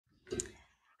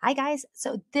Hi, guys.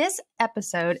 So this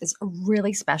episode is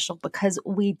really special because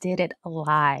we did it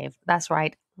live. That's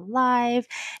right, live.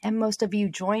 And most of you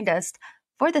joined us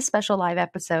for this special live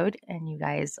episode, and you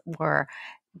guys were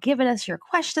giving us your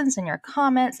questions and your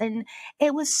comments. And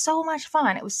it was so much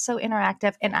fun. It was so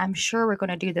interactive. And I'm sure we're going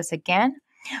to do this again.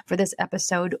 For this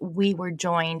episode, we were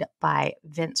joined by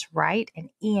Vince Wright and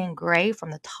Ian Gray from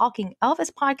the Talking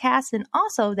Elvis podcast and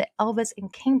also the Elvis in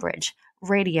Cambridge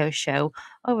radio show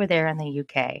over there in the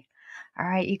UK. All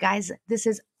right, you guys, this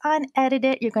is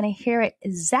unedited. You're going to hear it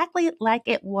exactly like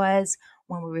it was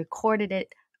when we recorded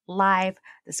it live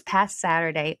this past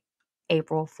Saturday,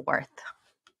 April 4th.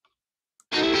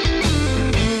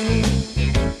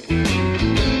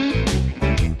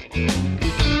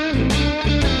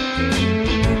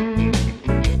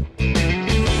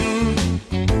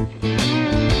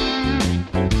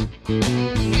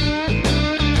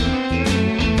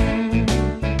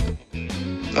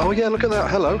 Oh yeah, look at that.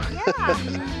 Hello. Yeah.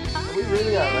 Are we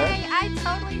really out there? I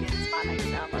totally did this by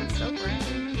myself. I'm so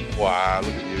brave. Wow,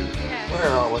 look at you. Yeah. Where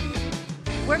are we?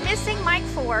 We're missing Mike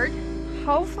Ford.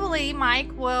 Hopefully Mike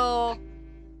will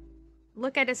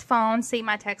look at his phone, see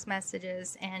my text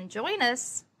messages, and join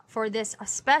us for this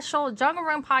special Jungle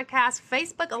Room Podcast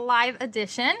Facebook Live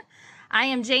edition. I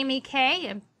am Jamie Kay,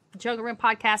 and Jungle Room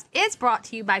Podcast is brought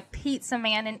to you by Pizza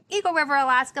Man in Eagle River,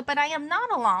 Alaska, but I am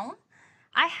not alone.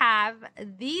 I have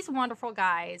these wonderful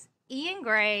guys, Ian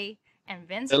Gray and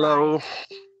Vince Hello. Wright.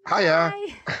 Hiya.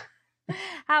 Hi.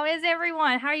 How is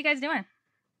everyone? How are you guys doing?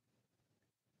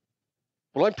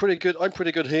 Well, I'm pretty good. I'm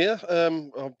pretty good here.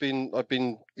 I've been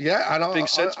Yeah, and being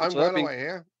sensible. I'm today. well away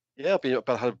here. Yeah, I've been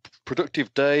had a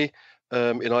productive day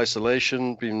in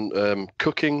isolation. Been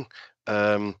cooking.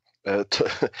 The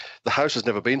house has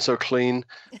never been so clean.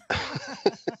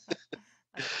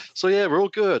 So yeah, we're all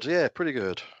good. Yeah, pretty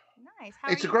good. Nice.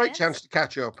 How It's are a you, great Vince? chance to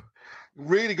catch up.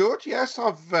 Really good. Yes,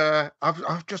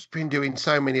 I've just been doing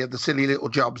so many of the silly little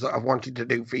jobs that I've wanted to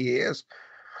do for years.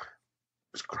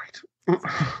 It's great.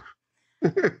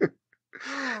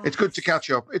 It's good to catch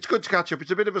up. It's good to catch up.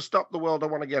 It's a bit of a stop the world I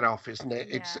want to get off, isn't it?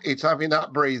 Yeah. It's having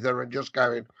that breather and just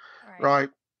going, right,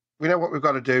 we know what we've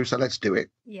got to do, so let's do it.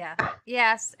 Yeah.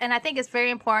 Yes. And I think it's very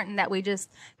important that we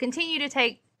just continue to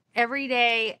take every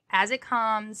day as it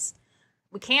comes.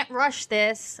 We can't rush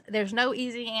this. There's no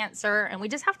easy answer, and we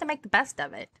just have to make the best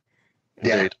of it.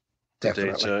 Yeah, Indeed.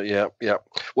 definitely. Yeah.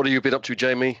 What have you been up to,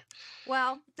 Jamie?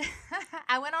 Well,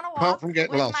 I went on a Apart walk from with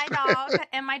getting lost. my dog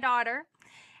and my daughter,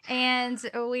 and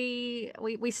we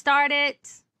started.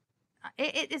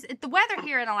 The weather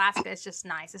here in Alaska is just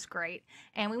nice. It's great,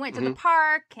 and we went to the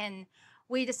park, and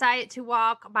we decided to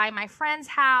walk by my friend's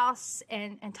house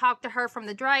and talk to her from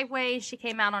the driveway. She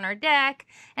came out on her deck,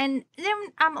 and then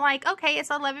I'm like, okay, it's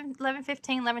 11:15,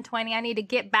 11:20. I need to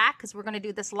get back because we're going to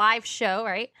do this live show,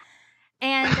 right?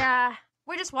 And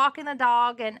we're just walking the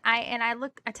dog, and I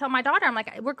tell my daughter, I'm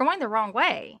like, we're going the wrong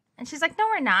way. And she's like, no,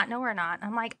 we're not.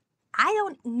 I'm like, I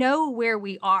don't know where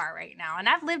we are right now. And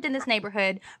I've lived in this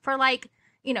neighborhood for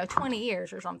 20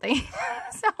 years or something.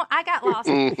 So I got lost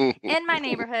in my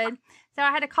neighborhood. So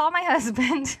I had to call my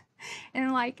husband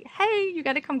and like, hey, you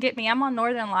got to come get me. I'm on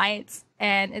Northern Lights,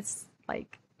 and it's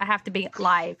like I have to be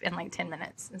live in like 10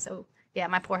 minutes. And so, yeah,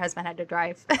 my poor husband had to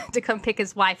drive to come pick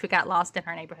his wife who got lost in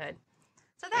her neighborhood.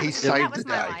 So that was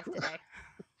my life today.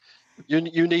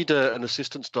 You need an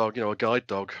assistance dog, a guide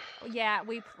dog. Yeah,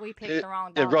 we picked the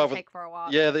wrong dog to take for a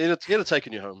walk. Yeah, they're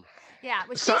taking you home. Yeah,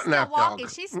 but she's Sat still nav walking.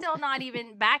 dog. She's still not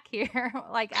even back here.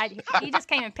 He just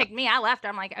came and picked me. I left her.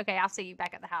 I'm like, okay, I'll see you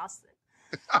back at the house.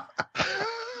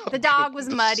 The dog was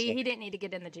muddy. He didn't need to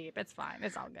get in the Jeep. It's fine.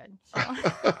 It's all good. So.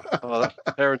 Oh,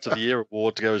 that Parent of the Year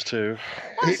award goes to.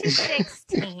 Well, she's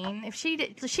 16. She's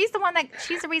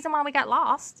the reason why we got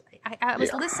lost. I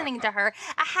was listening to her.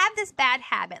 I have this bad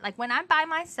habit. Like when I'm by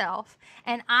myself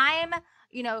and I'm,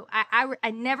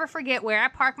 I never forget where I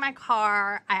park my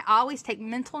car. I always take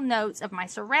mental notes of my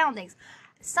surroundings.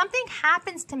 Something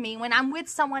happens to me when I'm with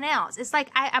someone else. It's like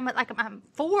I'm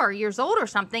 4 years old or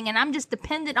something, and I'm just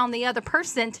dependent on the other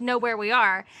person to know where we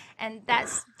are. And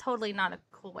that's totally not a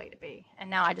cool way to be. And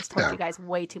now I just told you guys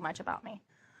way too much about me.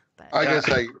 But I gotta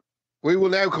say, we will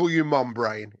now call you Mom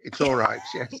Brain. It's all right.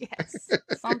 Yes. yes,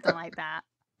 something like that.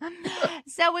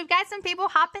 So we've got some people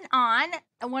hopping on.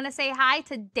 I want to say hi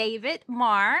to David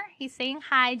Marr. He's saying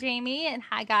hi, Jamie, and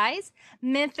hi, guys.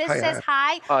 Memphis says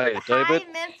hi. Hi, David.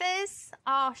 Hi, Memphis.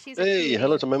 Oh, she's a Hey, cutie.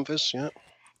 hello to Memphis. Yeah.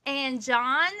 And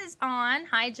John is on.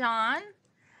 Hi, John.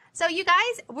 So you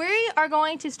guys, we are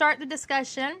going to start the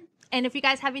discussion. And if you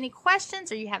guys have any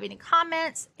questions or you have any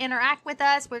comments, interact with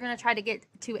us. We're going to try to get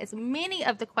to as many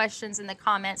of the questions and the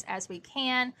comments as we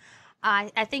can.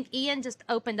 I think Ian just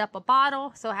opened up a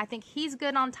bottle, so I think he's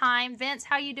good on time. Vince,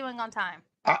 how are you doing on time?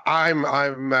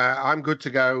 I'm good to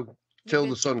go till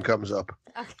good? the sun comes up.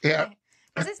 Okay. Yeah.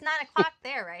 Because it's 9:00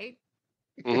 there, right?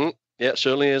 Mm-hmm. Yeah, it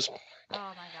certainly is. Oh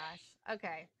my gosh.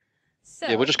 Okay. So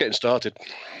Yeah, we're just getting started.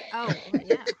 Oh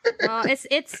yeah. Well,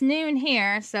 it's noon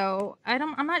here, so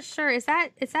I'm not sure. Is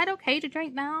that okay to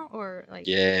drink now, or like?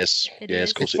 Yes. Yes,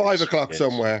 of course It's 5 is. o'clock Yes.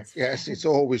 somewhere. Yes, it's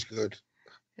always good.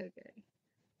 Okay.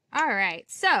 All right.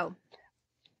 So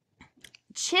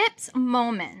Chips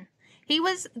Moman, he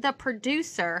was the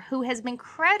producer who has been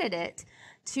credited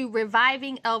to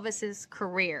reviving Elvis's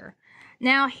career.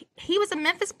 Now, he was a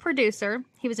Memphis producer.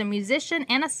 He was a musician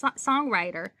and a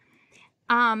songwriter.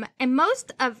 And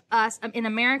most of us in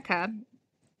America,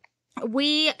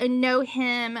 we know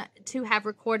him to have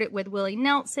recorded with Willie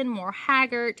Nelson, Moore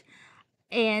Haggard,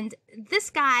 and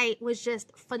this guy was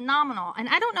just phenomenal. And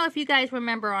I don't know if you guys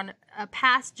remember on a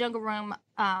past Jungle Room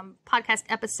podcast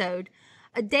episode,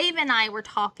 Dave and I were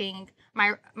talking,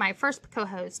 my first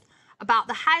co-host, about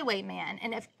the Highwayman,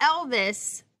 and if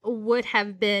Elvis would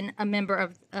have been a member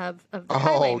of the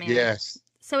Highwayman. Oh, yes.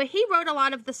 So he wrote a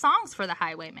lot of the songs for the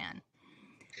Highwayman.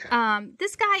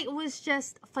 This guy was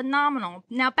just phenomenal.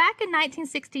 Now, back in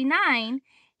 1969,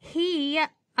 he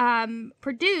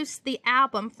produced the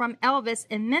album From Elvis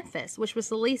in Memphis, which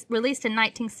was released in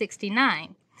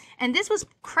 1969. And this was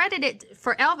credited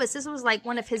for Elvis. This was like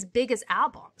one of his biggest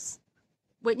albums.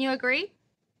 Wouldn't you agree?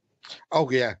 Oh,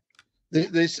 yeah.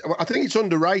 I think it's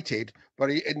underrated, but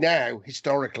now,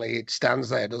 historically, it stands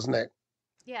there, doesn't it?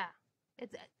 Yeah.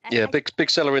 Big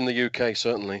seller in the UK,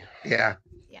 certainly. Yeah.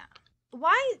 Yeah.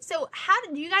 Why? So how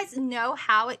did you guys know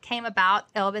how it came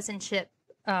about, Elvis and Chip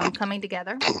coming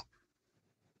together?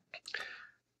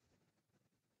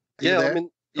 Yeah, I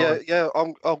mean,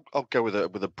 I'll go with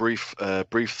a brief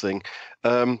thing.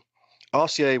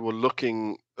 RCA were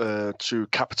looking to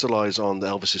capitalize on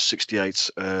Elvis's '68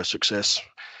 success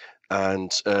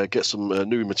and get some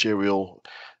new material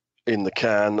in the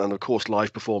can, and of course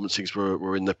live performances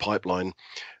were in the pipeline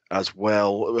as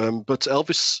well. But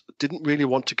Elvis didn't really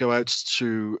want to go out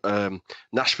to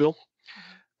Nashville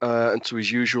and to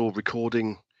his usual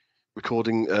recording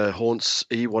haunts.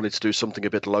 He wanted to do something a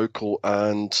bit local,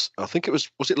 and I think it was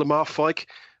it Lamar Fike,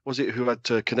 was it, who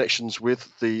had connections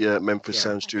with the Memphis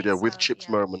Sound Studio with Chips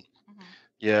Moman.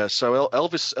 Yeah, so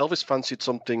Elvis fancied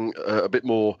something a bit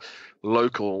more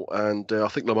local, and I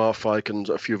think Lamar Fike and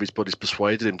a few of his buddies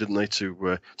persuaded him, didn't they,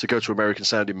 to go to American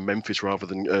Sound in Memphis rather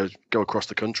than go across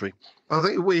the country. I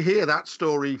think we hear that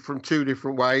story from two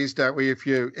different ways, don't we? If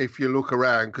you look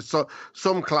around, because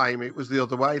some claim it was the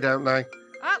other way, don't they?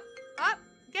 Oh,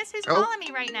 guess who's calling me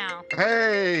right now?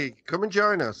 Hey, come and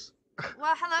join us.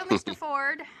 Well, hello, Mr.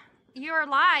 Ford. You're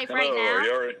live right now.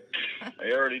 Are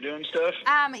you already doing stuff?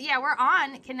 Yeah, we're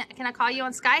on. Can I call you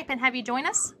on Skype and have you join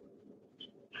us?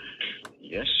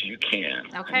 Yes, you can.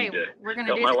 Okay, we're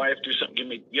gonna do. My wife do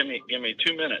something. Give me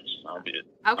 2 minutes. I'll be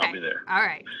there. All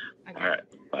right. Okay. All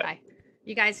right. Bye.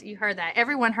 You guys, you heard that.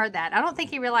 Everyone heard that. I don't think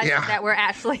he realizes that we're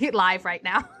actually live right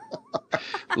now.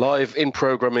 Live in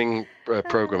programming. There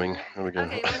we go.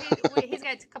 Okay, well, he's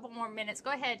got a couple more minutes.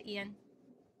 Go ahead, Ian.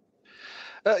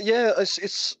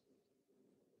 It's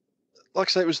like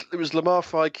I say, it was Lamar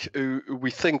Fike who we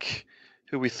think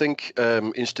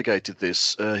instigated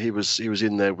this. He was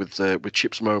in there with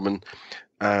Chips Moman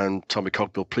and Tommy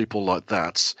Cogbill, people like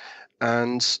that,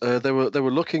 and they were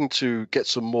looking to get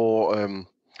some more.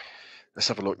 Let's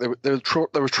have a look. They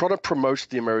were trying to promote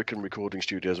the American recording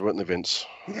studios, weren't they, Vince?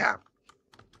 Yeah,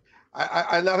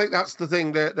 and I think that's the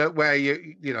thing that where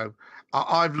you know.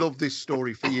 I've loved this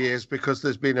story for years because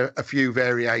there's been a few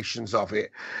variations of it.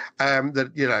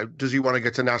 That, you know, does he want to go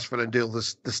to Nashville and do the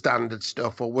standard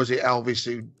stuff, or was it Elvis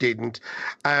who didn't?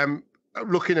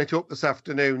 Looking it up this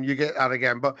afternoon, you get that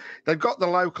again. But they've got the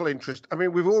local interest. I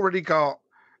mean, you've got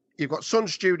Sun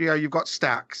Studio, you've got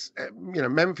Stax. You know,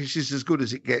 Memphis is as good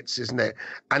as it gets, isn't it?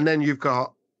 And then you've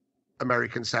got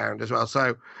American Sound as well.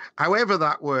 So however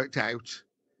that worked out,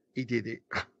 he did it.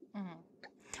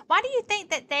 Why do you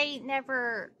think that they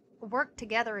never worked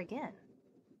together again?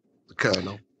 The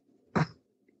Colonel.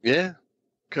 Yeah,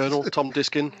 Colonel Tom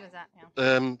Diskin.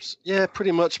 Yeah,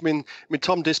 pretty much. I mean,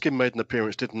 Tom Diskin made an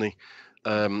appearance, didn't he,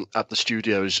 at the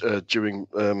studios during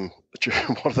one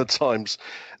of the times,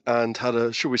 and had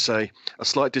a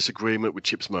slight disagreement with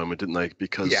Chips Moman, didn't they?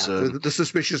 Because the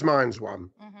Suspicious Minds one.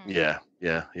 Yeah.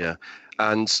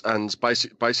 And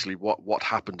basically, what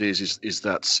happened is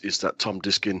that Tom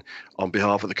Diskin, on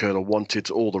behalf of the Colonel, wanted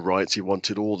all the rights. He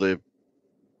wanted all the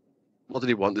What did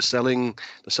he want? The selling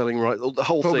right, the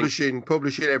whole publishing, thing.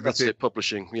 Publishing everything. That's it,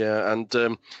 publishing. Yeah, and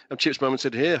Chip's Moment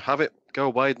said, "Here, have it. Go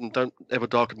away and don't ever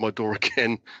darken my door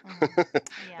again." Yeah.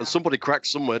 And somebody cracked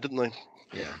somewhere, didn't they?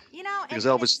 Yeah. You know, because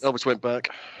Elvis went back.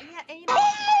 Yeah, you know.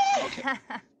 Okay.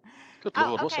 Good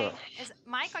Lord, okay. What's that?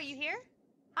 Mike, are you here?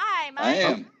 Hi, Mike. I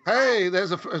am. Hey,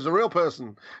 there's a real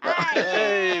person. Hi.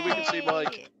 Hey, we can see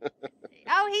Mike.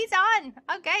 Oh, he's on.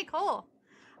 Okay, cool.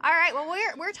 All right. Well,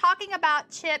 we're talking about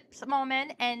Chip's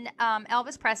Moment and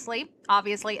Elvis Presley,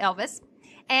 obviously Elvis,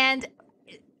 and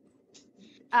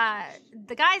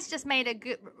the guys just made a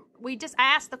good. We just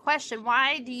asked the question: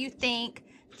 why do you think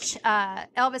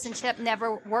Elvis and Chip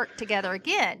never worked together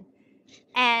again?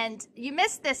 And you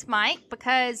missed this, Mike,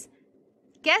 because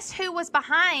guess who was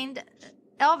behind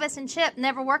Elvis and Chip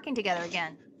never working together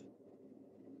again?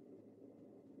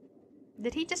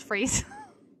 Did he just freeze?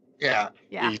 Yeah.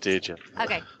 He did, yeah.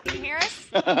 Okay. Can you hear us?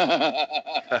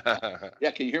 Yeah,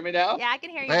 can you hear me now? Yeah, I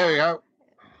can hear you. There we go.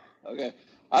 Okay.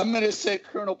 I'm going to say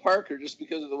Colonel Parker just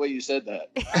because of the way you said that.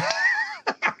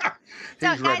 So,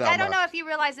 I don't know if you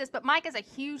realize this, but Mike is a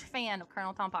huge fan of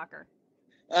Colonel Tom Parker.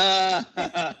 Yeah,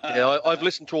 I've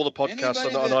listened to all the podcasts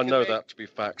and I know that to be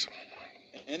fact.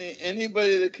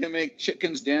 Anybody that can make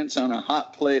chickens dance on a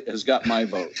hot plate has got my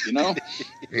vote, you know?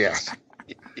 Yeah.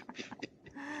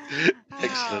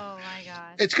 Excellent. Oh my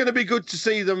God! It's going to be good to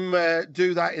see them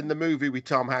do that in the movie with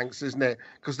Tom Hanks, isn't it?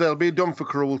 Because they'll be done for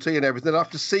cruelty and everything. They'll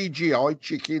have to CGI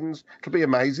chickens. It'll be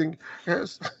amazing.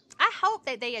 Yes. I hope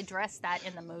that they address that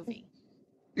in the movie.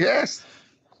 Yes.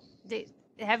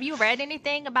 Have you read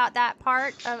anything about that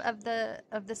part of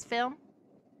this film?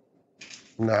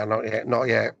 No, not yet. Not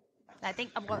yet. I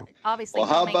think obviously. Well,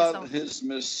 how about his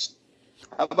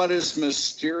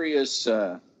mysterious?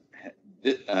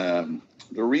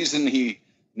 The reason he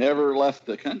never left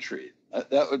the country.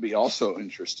 That would be also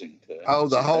interesting to. Oh,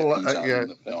 the whole in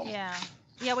the film. Yeah.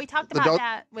 We talked about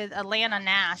that with Alana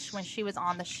Nash when she was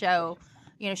on the show.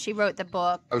 You know, she wrote the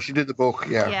book. Oh, she did the book.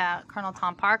 Yeah. Yeah, Colonel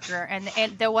Tom Parker, and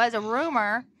there was a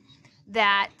rumor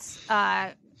that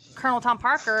Colonel Tom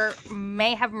Parker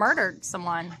may have murdered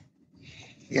someone.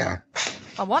 Yeah.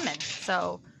 A woman.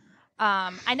 So,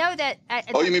 I know that.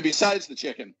 You mean besides the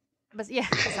chicken? But yeah,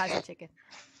 besides the chicken.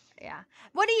 Yeah.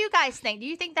 What do you guys think? Do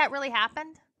you think that really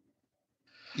happened?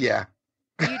 Yeah.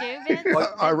 You do, Vince?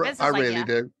 I really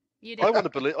do. You do. I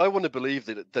want to believe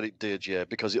that it did, yeah,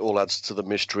 because it all adds to the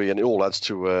mystery and it all adds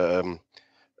to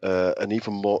an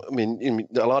even more. I mean,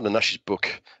 Alana Nash's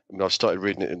book. I've started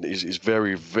reading it, and is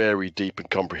very, very deep and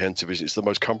comprehensive. It's the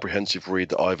most comprehensive read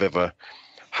that I've ever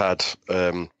had.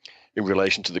 In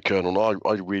relation to the Colonel, and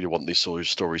I really want these sort of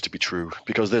stories to be true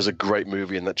because there's a great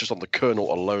movie in that just on the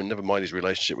Colonel alone, never mind his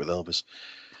relationship with Elvis.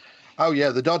 Oh yeah,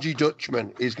 The Dodgy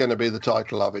Dutchman is going to be the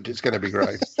title of it. It's going to be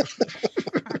great.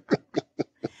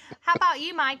 How about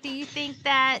you, Mike? Do you think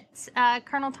that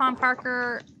Colonel Tom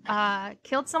Parker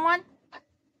killed someone?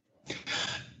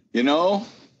 You know,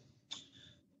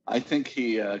 I think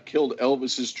he killed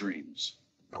Elvis's dreams.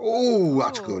 Oh,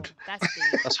 that's good.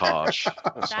 That's harsh.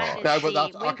 That's harsh. No, but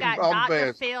that's, We've got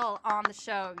Dr. Phil on the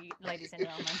show, ladies and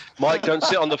gentlemen. Mike, don't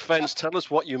sit on the fence. Tell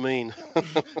us what you mean.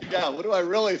 Yeah, what do I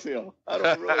really feel? How do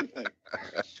I really think?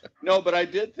 No, but I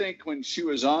did think when she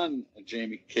was on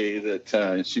Jamie Kay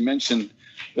that she mentioned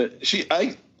that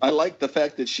I like the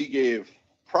fact that she gave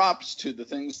props to the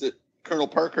things that Colonel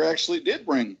Parker actually did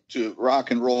bring to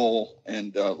rock and roll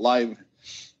and live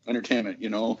entertainment, you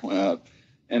know.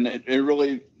 And it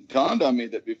really dawned on me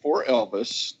that before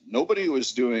Elvis, nobody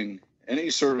was doing any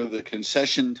sort of the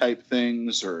concession type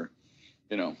things or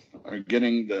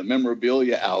getting the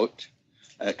memorabilia out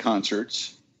at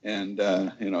concerts. And,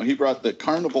 he brought the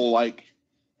carnival-like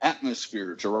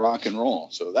atmosphere to rock and roll.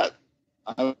 So that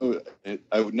I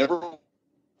would never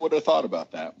would have thought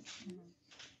about that.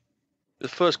 The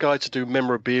first guy to do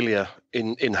memorabilia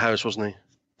in-house, wasn't he?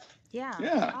 Yeah.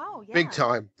 Yeah. Oh, yeah. Big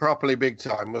time. Properly big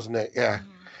time, wasn't it? Yeah.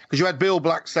 Because you had Bill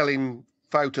Black selling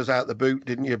photos out the boot,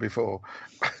 didn't you, before?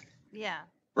 Yeah.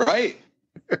 Right.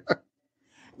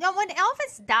 Now, when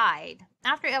Elvis died,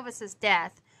 after Elvis's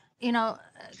death,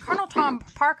 Colonel Tom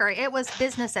Parker, it was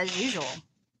business as usual.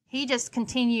 He just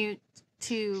continued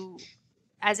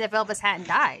as if Elvis hadn't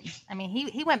died. I mean,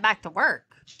 he went back to work.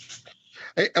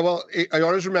 I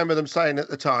always remember them saying at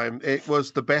the time it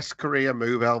was the best career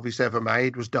move Elvis ever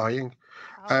made was dying.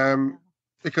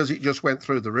 Because it just went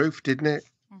through the roof, didn't it?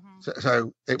 Mm-hmm.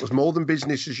 So it was more than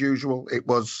business as usual. It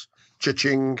was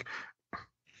cha-ching.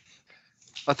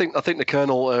 I think the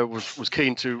Colonel was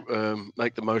keen to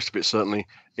make the most of it. Certainly,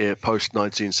 post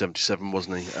 1977,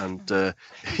 wasn't he? And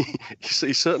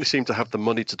he certainly seemed to have the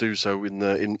money to do so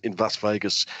in Las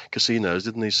Vegas casinos,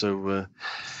 didn't he? So,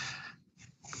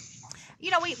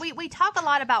 we talk a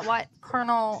lot about what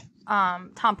Colonel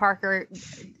Tom Parker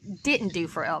didn't do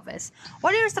for Elvis.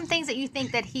 What are some things that you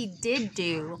think that he did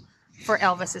do for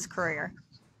Elvis's career?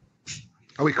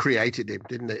 Oh, he created him,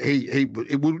 didn't he?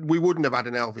 We wouldn't have had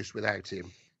an Elvis without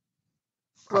him.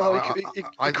 Well,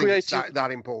 I think it's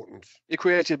that important. He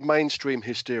created mainstream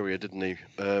hysteria, didn't he?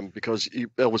 Because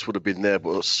Elvis would have been there,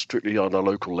 but strictly on a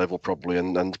local level, probably,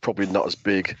 and probably not as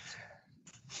big.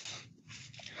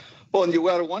 Well, and you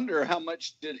got to wonder how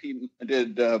much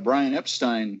did Brian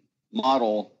Epstein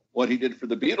model what he did for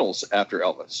the Beatles after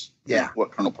Elvis? Yeah,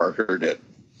 what Colonel Parker did.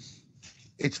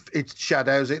 It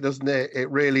shadows it, doesn't it? It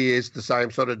really is the same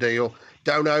sort of deal.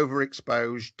 Don't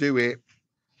overexpose. Do it.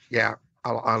 Yeah,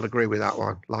 I'll agree with that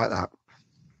one. Like that.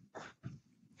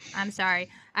 I'm sorry.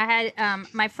 I had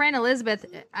my friend Elizabeth.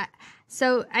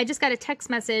 So I just got a text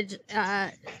message.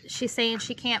 She's saying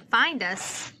she can't find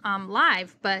us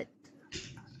live, but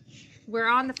we're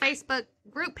on the Facebook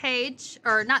group page,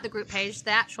 or not the group page,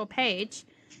 the actual page,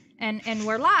 and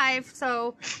we're live.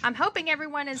 So I'm hoping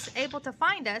everyone is able to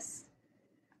find us.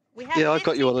 We have I've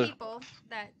got you on people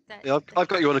that I've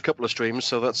got you on a couple of streams,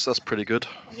 so that's pretty good.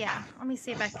 Yeah, let me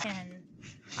see if I can.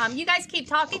 You guys keep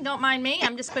talking. Don't mind me.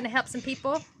 I'm just going to help some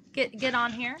people get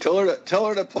on here. Tell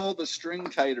her to pull the string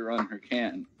tighter on her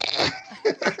can.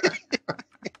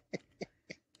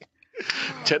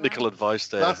 Technical advice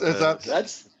there.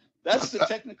 That's the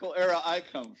technical era I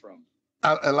come from.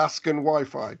 Alaskan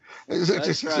Wi-Fi.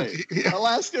 That's right. Yeah.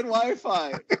 Alaskan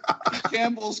Wi-Fi.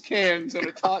 Campbell's cans and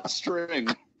a taut string.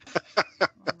 Oh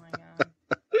my God.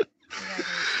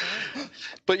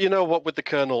 But you know what, with the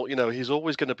Colonel, he's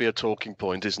always going to be a talking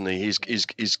point, isn't he? He's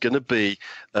going to be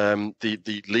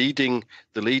the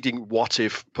leading what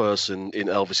if person in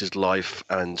Elvis's life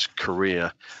and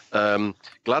career.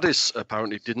 Gladys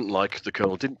apparently didn't like the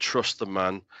Colonel, didn't trust the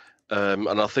man,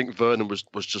 and I think Vernon was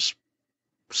just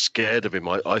scared of him.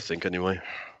 I think anyway.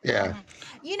 Yeah.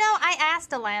 I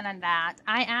asked Alana that.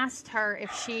 I asked her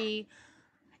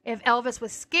if Elvis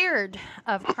was scared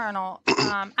of Colonel.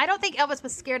 I don't think Elvis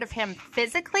was scared of him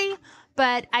physically,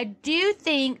 but I do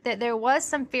think that there was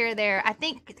some fear there. I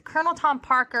think Colonel Tom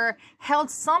Parker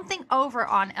held something over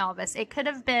on Elvis.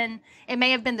 It may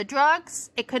have been the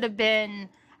drugs. It could have been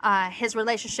his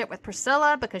relationship with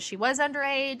Priscilla because she was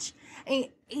underage.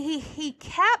 He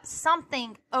kept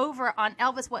something over on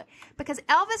Elvis because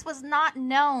Elvis was not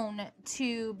known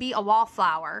to be a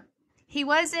wallflower. He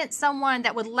wasn't someone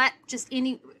that would let just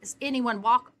anyone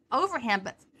walk over him,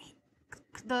 but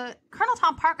the Colonel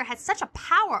Tom Parker had such a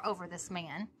power over this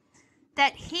man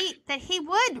that he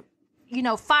would,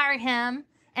 fire him,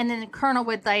 and then the Colonel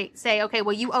would say, okay,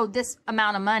 well, you owe this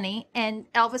amount of money, and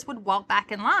Elvis would walk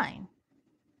back in line.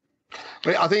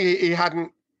 But I think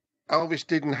Elvis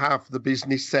didn't have the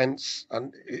business sense,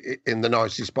 and in the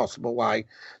nicest possible way,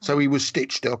 so he was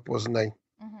stitched up, wasn't he?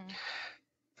 Mm-hmm.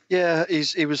 Yeah,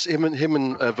 him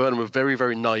and Vernon were very,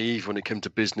 very naive when it came to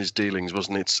business dealings,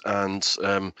 wasn't it? And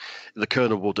the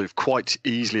Colonel would have quite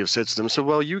easily have said to them, so,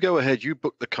 well, you go ahead, you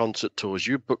book the concert tours,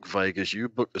 you book Vegas, you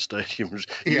book the stadiums,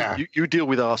 you deal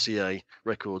with RCA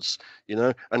Records,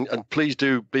 and please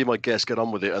do be my guest, get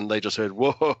on with it. And they just said,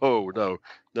 whoa, no,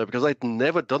 because they'd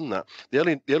never done that. The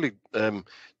only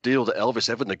deal that Elvis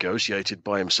ever negotiated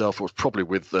by himself was probably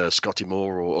with Scotty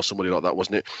Moore or somebody like that,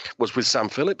 wasn't it? Was with Sam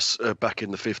Phillips back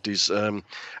in the 50s. And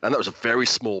that was a very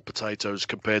small potatoes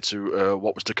compared to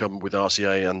what was to come with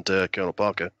RCA and Colonel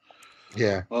Parker.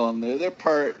 Yeah. Well, and the other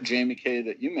part, Jamie K.,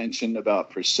 that you mentioned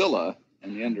about Priscilla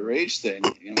and the underage thing,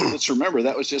 let's remember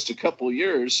that was just a couple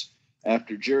years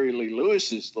after Jerry Lee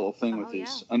Lewis's little thing with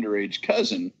his underage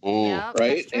cousin, yeah,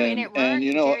 right? And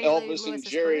Jerry Elvis and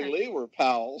Jerry Lee were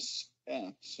pals.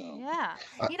 Yeah, so yeah,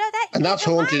 and that's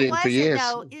haunted him for years.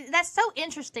 That's so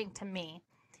interesting to me.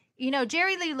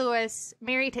 Jerry Lee Lewis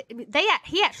married.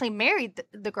 He actually married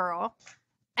the girl,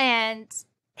 and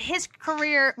his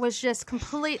career was just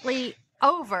completely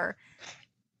over.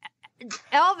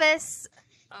 Elvis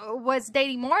was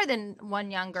dating more than one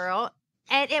young girl,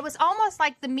 and it was almost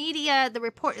like the media, the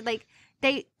report,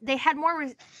 they had more.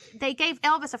 They gave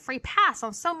Elvis a free pass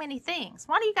on so many things.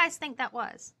 Why do you guys think that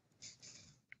was?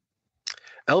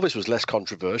 Elvis was less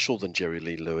controversial than Jerry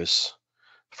Lee Lewis,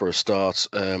 for a start.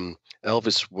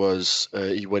 Elvis was,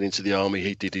 he went into the army,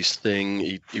 he did his thing,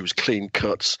 he was clean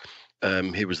cut.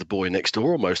 He was the boy next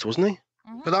door almost, wasn't he?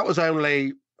 Mm-hmm. But that was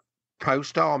only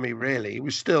post-army, really. He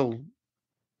was still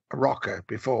a rocker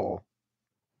before.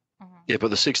 Yeah, but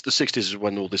the 60s is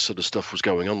when all this sort of stuff was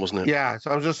going on, wasn't it? Yeah,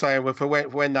 so I was just saying, well, for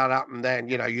when that happened, then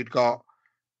you'd got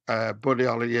Buddy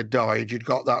Holly had died. You'd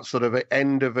got that sort of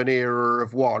end of an era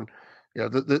of one.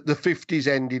 The 50s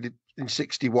ended in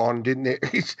 61, didn't it?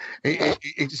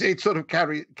 It sort of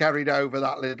carried over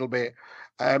that little bit.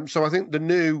 So I think the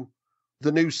new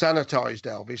sanitized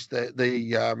Elvis,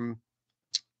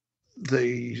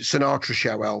 the Sinatra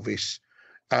show Elvis,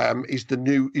 is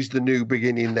the new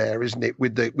beginning there, isn't it?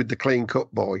 With the clean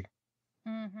cut boy.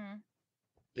 Mm-hmm.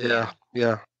 Yeah.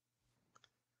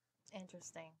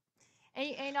 Interesting.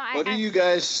 And, what do you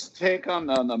guys take on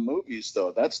the movies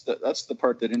though? That's the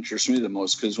part that interests me the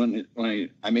most, because when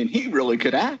he really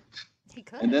could act. He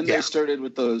could. And then they started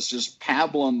with those just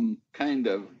pablum kind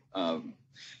of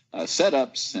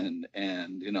setups and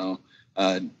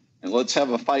let's have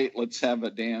a fight, let's have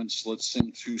a dance, let's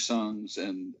sing 2 songs,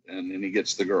 and then he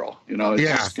gets the girl. It's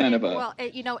just kind of a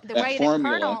the way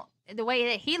formula. That Colonel, the way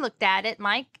that he looked at it,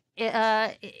 Mike,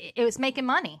 it was making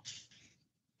money.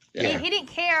 Yeah. He didn't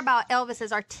care about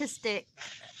Elvis's artistic,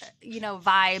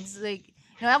 vibes. Like,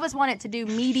 Elvis wanted to do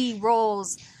meaty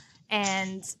roles,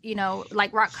 and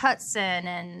like Rock Hudson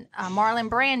and Marlon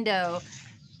Brando.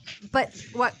 But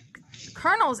what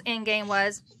Colonel's end game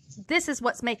was, this is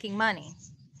what's making money.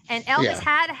 And Elvis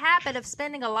had a habit of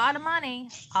spending a lot of money,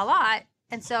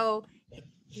 and so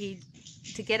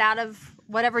to get out of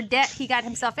whatever debt he got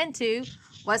himself into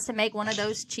was to make one of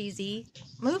those cheesy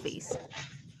movies.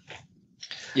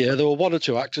 Yeah, there were 1 or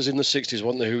 2 actors in the 60s,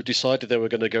 weren't there, who decided they were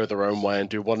going to go their own way and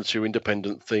do 1 or 2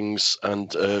 independent things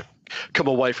and come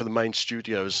away from the main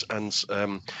studios. And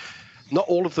not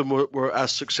all of them were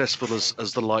as successful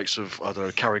as the likes of, I don't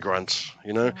know, Cary Grant.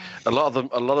 A lot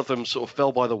of them sort of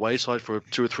fell by the wayside for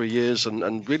 2 or 3 years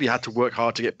and really had to work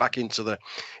hard to get back into the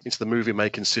movie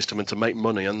making system and to make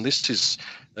money. And this is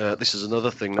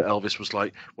another thing that Elvis was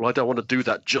like, well, I don't want to do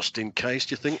that just in case.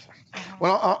 Do you think?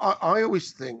 Well, I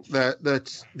always think that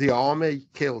the Army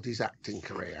killed his acting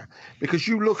career, because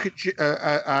you look at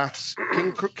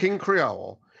King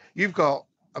Creole, you've got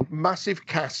a massive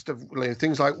cast of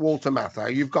things like Walter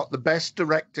Matthau. You've got the best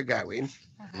director going.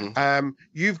 Mm-hmm.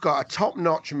 You've got a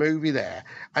top-notch movie there,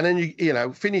 and then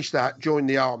you finish that, join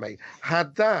the Army.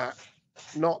 Had that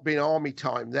not been Army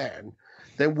time then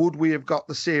would we have got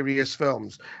the serious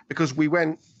films? Because we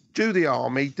went do the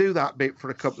Army, do that bit for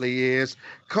a couple of years,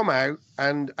 come out,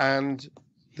 and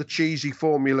the cheesy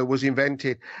formula was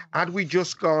invented. Had we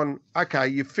just gone, okay,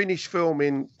 you've finished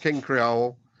filming King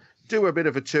Creole, do a bit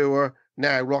of a tour.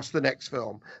 Now, Ross, the next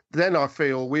film. Then I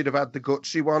feel we'd have had the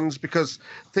gutsy ones, because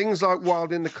things like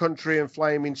Wild in the Country and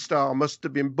Flaming Star must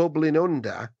have been bubbling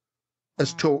under,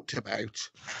 as talked about.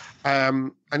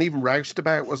 And even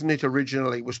Roustabout, wasn't it,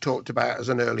 originally was talked about as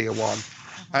an earlier one.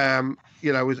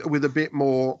 With a bit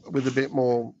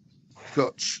more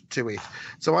guts to it.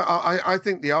 So I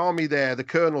think the Army there, the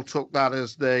Colonel took that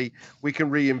as we can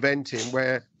reinvent him,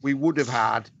 where we would have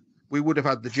had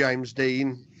the James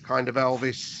Dean kind of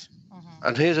Elvis.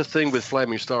 And here's the thing with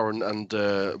Flaming Star and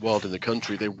Wild in the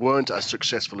Country, they weren't as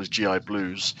successful as GI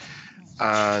Blues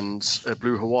and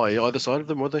Blue Hawaii, either side of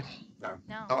them, were they? No,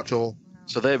 not at all.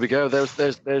 So there we go.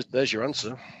 There's your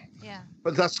answer. Yeah.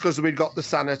 But that's because we'd got the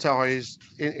sanitized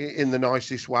in the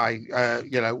nicest way.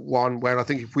 One where I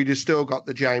think if we'd have still got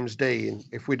the James Dean,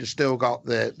 if we'd have still got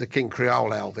the King Creole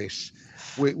Elvis,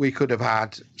 we could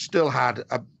have still had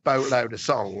a boatload of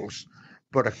songs,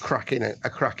 but a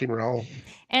cracking role.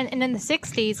 And in the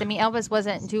 60s, Elvis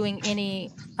wasn't doing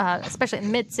any, especially in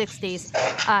the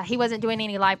mid-60s, he wasn't doing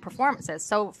any live performances.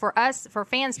 So for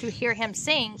fans to hear him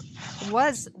sing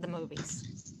was the movies.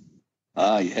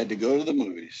 You had to go to the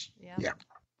movies. Yeah.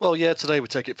 Well, yeah, today we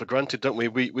take it for granted, don't we?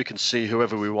 We can see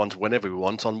whoever we want, whenever we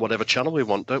want, on whatever channel we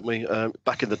want, don't we?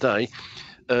 Back in the day,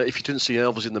 if you didn't see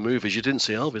Elvis in the movies, you didn't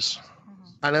see Elvis.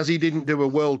 And as he didn't do a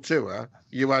world tour,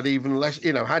 you had even less,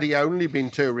 had he only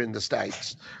been touring the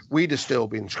States, we'd have still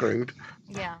been screwed.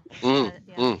 Yeah.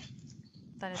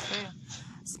 That is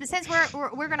true. Since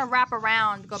we're going to wrap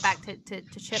around, go back to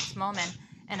Chip's moment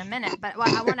in a minute, but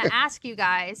I want to ask you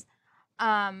guys,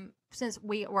 since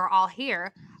we're all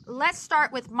here, let's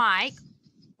start with Mike.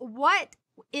 What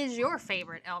is your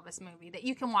favorite Elvis movie that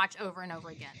you can watch over and over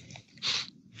again?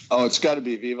 Oh, it's got to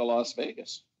be Viva Las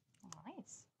Vegas.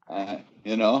 I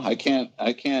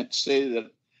can't say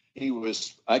that he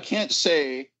was. I can't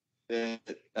say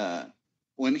that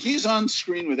when he's on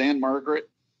screen with Anne Margaret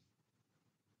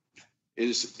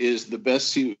is the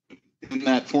best he in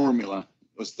that formula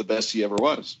was the best he ever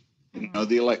was.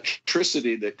 The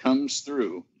electricity that comes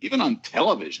through, even on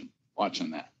television,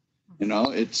 watching that,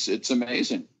 it's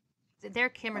amazing. Their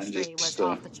chemistry was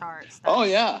off the charts. Oh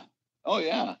yeah.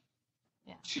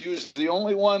 She was the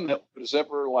only one that was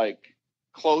ever like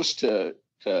close to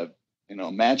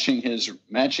matching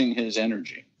his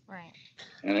energy. Right.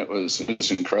 And it was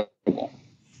incredible.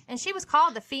 And she was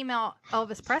called the female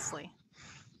Elvis Presley.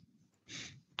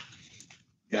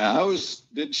 Yeah,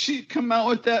 did she come out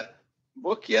with that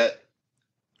book yet?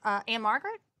 Anne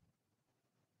Margaret?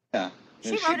 Yeah.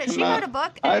 She wrote a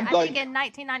book, I think in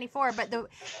 1994, but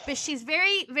she's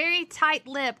very, very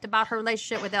tight-lipped about her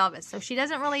relationship with Elvis. So she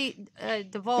doesn't really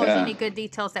divulge any good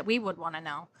details that we would want to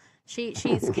know.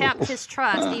 She's kept his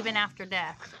trust even after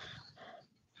death.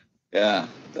 Yeah,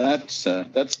 that's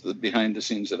the behind the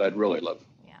scenes that I'd really love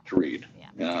to read.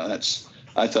 Yeah,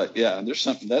 I thought, there's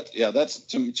something that's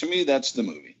to me, that's the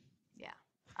movie. Yeah.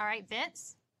 All right,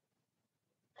 Vince.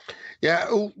 Yeah.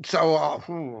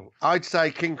 So I'd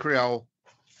say King Creole.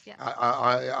 Yeah.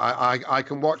 I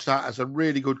can watch that as a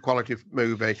really good quality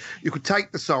movie. You could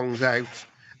take the songs out,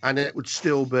 and it would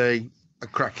still be a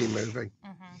cracking movie.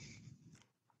 Mm-hmm.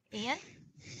 Ian.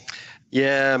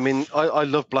 Yeah, I mean, I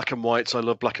love black and whites. I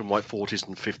love black and white 40s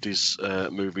and 50s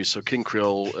movies. So King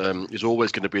Creole is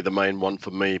always going to be the main one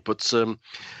for me. But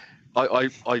I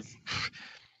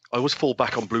always fall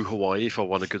back on Blue Hawaii if I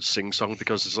want a good sing song,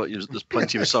 because there's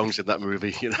plenty of songs in that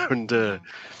movie, and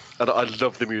I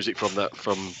love the music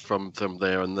from them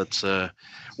there. And that's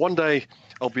one day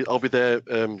I'll be there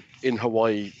in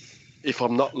Hawaii. If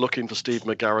I'm not looking for Steve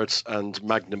McGarrett and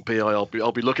Magnum PI, I'll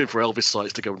be looking for Elvis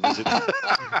sites to go and visit.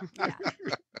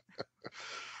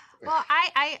 Well,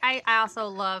 I also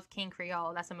love King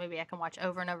Creole. That's a movie I can watch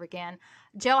over and over again.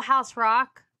 Jailhouse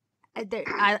Rock.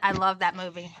 I love that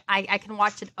movie. I can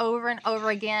watch it over and over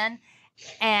again,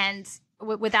 and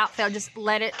without fail, just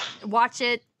watch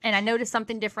it, and I notice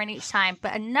something different each time.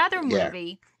 But another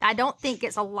movie I don't think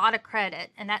gets a lot of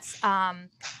credit, and that's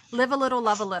Live a Little,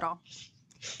 Love a Little.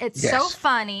 It's so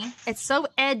funny. It's so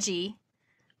edgy.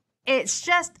 It's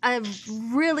just it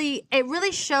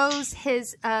really shows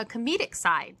his comedic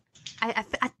side. I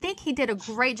think he did a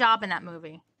great job in that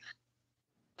movie.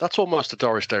 That's almost a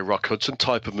Doris Day Rock Hudson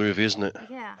type of movie, isn't it?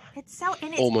 Yeah, it's so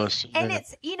almost,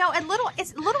 it's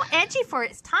it's a little edgy for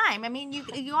its time. I mean, you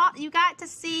got to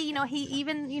see, he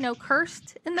even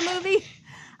cursed in the movie.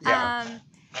 Yeah.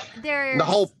 There's the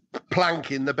whole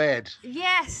plank in the bed.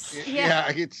 Yes. Yeah.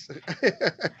 It's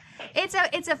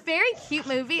a very cute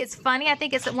movie. It's funny. I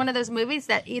think it's one of those movies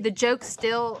that the jokes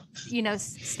still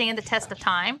stand the test of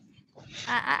time.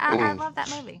 I love that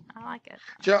movie. I like it.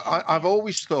 Joe, I've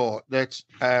always thought that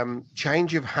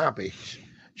Change of Habit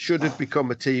should have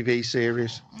become a TV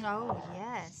series. Oh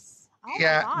yes. Oh,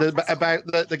 yeah, about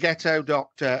the ghetto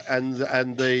doctor and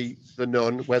the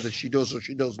nun, whether she does or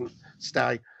she doesn't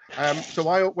stay.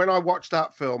 So when I watched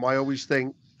that film, I always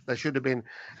think there should have been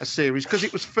a series, because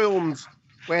it was filmed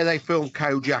where they filmed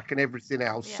Kojak and everything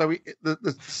else. Yeah. So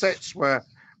the sets were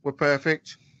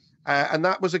perfect. And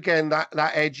that was, again, that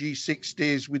edgy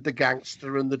 60s with the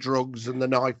gangster and the drugs and the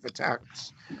knife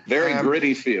attacks. Very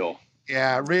gritty feel.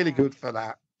 Yeah, really good for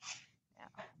that.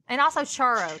 Yeah. And also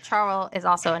Charo. Charo is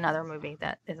also another movie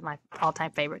that is my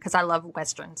all-time favorite, because I love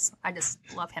Westerns. I just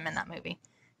love him in that movie.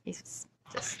 He's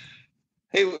just...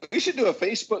 Hey, we should do a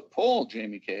Facebook poll,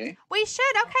 Jamie K. We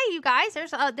should. Okay, you guys.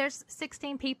 There's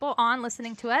 16 people on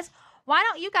listening to us. Why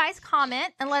don't you guys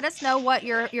comment and let us know what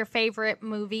your favorite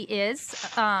movie is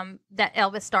that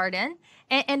Elvis starred in,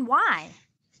 and why?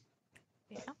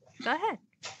 Go ahead.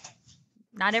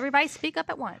 Not everybody speak up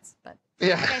at once, but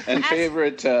yeah. Okay,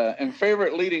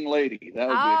 favorite leading lady. That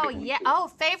would be a good one too. Oh,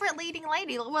 favorite leading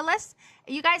lady. Well,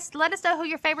 you guys let us know who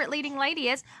your favorite leading lady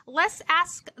is. Let's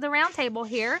ask the round table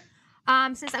here.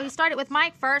 Since we started with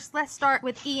Mike first, let's start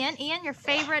with Ian. Ian, your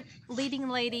favorite leading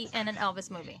lady in an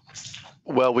Elvis movie?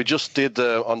 Well, we just did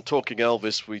on Talking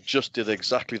Elvis. We just did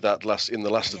exactly that in the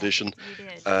last edition,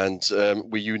 and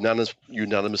we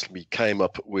unanimously came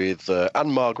up with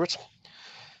Anne Margaret,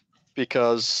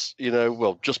 because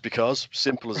just because,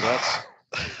 simple as that.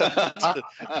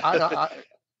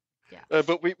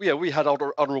 But we had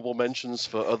honourable mentions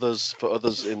for others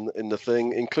in the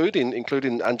thing,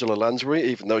 including Angela Lansbury.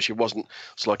 Even though she wasn't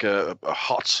like a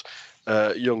hot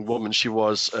young woman, she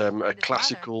was a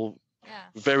classical,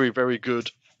 very, very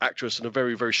good actress and a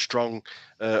very, very strong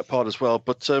part as well.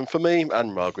 But for me,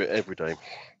 Anne Margaret every day.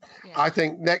 Yeah. I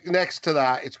think next to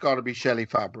that, it's got to be Shelley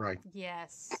Fabre.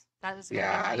 Yes, that was.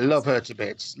 I love her to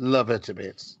bits. Love her to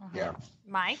bits. Mm-hmm. Yeah.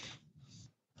 Mike.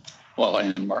 Well,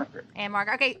 Anne Margaret. Anne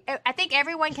Margaret. Okay, I think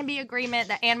everyone can be in agreement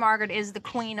that Anne Margaret is the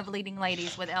queen of leading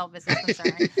ladies with Elvis is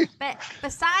concerned. But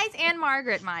besides Anne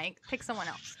Margaret, Mike, pick someone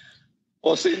else.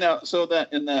 Well, see now, so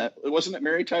that in that wasn't it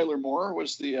Mary Tyler Moore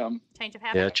was the Change of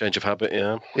Habit? Yeah, Change of Habit.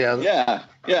 Yeah. Yeah.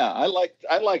 I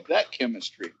liked that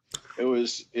chemistry. It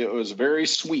was very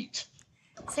sweet.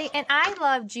 See, and I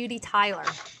love Judy Tyler.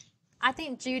 I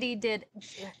think Judy did.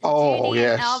 Oh, Judy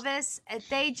yes. and Elvis,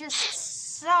 they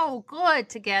just so good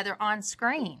together on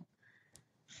screen.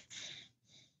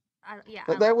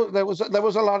 But there was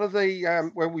a lot of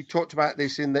the when we talked about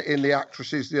this in the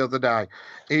actresses the other day,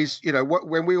 is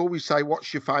when we always say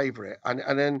what's your favourite,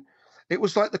 and then it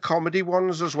was like the comedy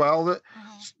ones as well that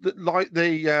like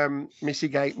the Missy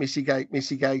Gate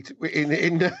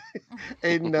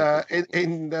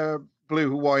in Blue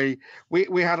Hawaii.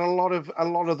 We had a lot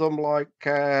of them like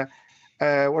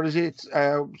what is it?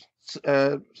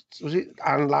 Was it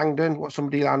Anne Langdon?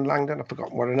 Anne Langdon? I've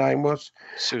forgotten what her name was.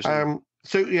 Susan.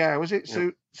 Was it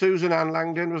Susan Ann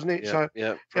Langdon, wasn't it?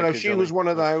 Yeah, she was one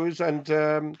of those, and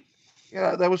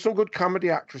there was some good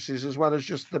comedy actresses as well as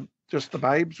just the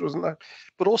babes, wasn't there?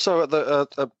 But also at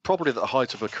the probably at the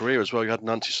height of her career as well, you had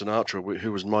Nancy Sinatra,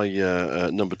 who was my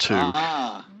number 2.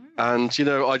 And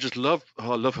I just love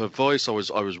her voice. I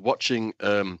was watching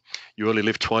You Only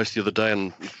Live Twice the other day,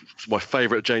 and it's my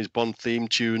favourite James Bond theme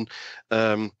tune.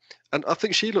 And I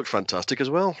think she looked fantastic as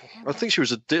well. I think she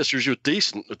was a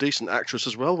decent actress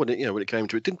as well when it came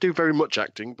to it. Didn't do very much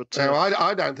acting, but no,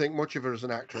 I don't think much of her as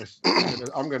an actress.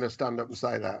 I'm going to stand up and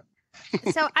say that.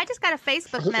 So I just got a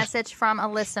Facebook message from a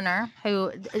listener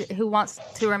who wants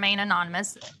to remain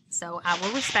anonymous. So I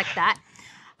will respect that.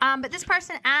 But this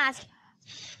person asked,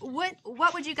 what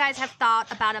would you guys have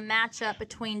thought about a matchup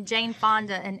between Jane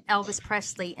Fonda and Elvis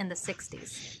Presley in the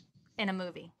 60s in a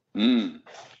movie?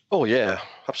 Oh yeah,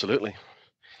 absolutely.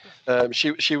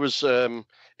 She was in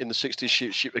the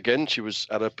 60s. She was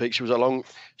at her peak. She was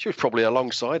probably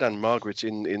alongside Anne Margaret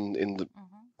in the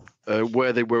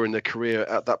where they were in their career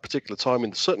at that particular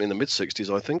time, certainly in the mid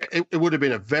 60s, I think. It would have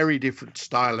been a very different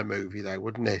style of movie, though,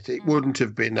 wouldn't it? It wouldn't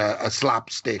have been a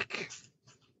slapstick.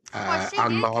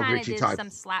 Anne Margaret type. Some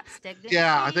slapstick.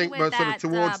 I think sort of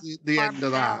towards the end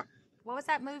of that. What was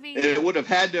that movie? It would have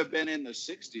had to have been in the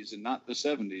 60s and not the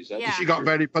 70s. She got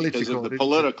very political. Because of the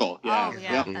political. Yeah. Oh,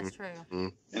 yeah, that's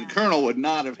true. And Colonel would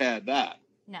not have had that.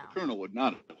 No. Colonel would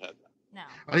not have had that. No.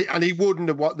 And he wouldn't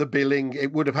have what the billing.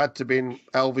 It would have had to been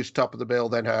Elvis top of the bill,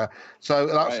 then her. So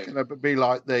that's going to be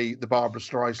like the Barbara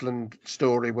Streisand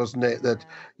story, wasn't it? That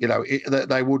that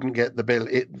they wouldn't get the bill.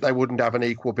 They wouldn't have an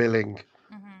equal billing.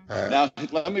 Now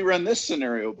let me run this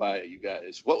scenario by you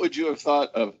guys. What would you have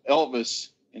thought of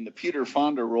Elvis in the Peter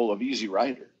Fonda role of Easy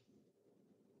Rider?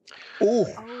 Oh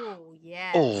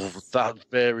yes. Oh, that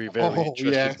very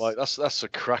interesting. Yes. Like that's a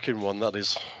cracking one. That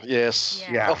is. Yes.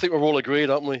 Yeah. I think we're all agreed,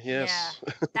 aren't we? Yes.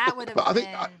 Yeah. That would have been.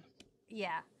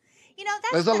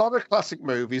 There's a lot of classic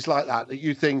movies like that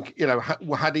you think,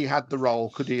 had he had the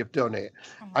role, could he have done it?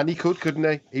 And he couldn't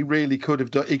he? He really could have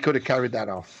done. He could have carried that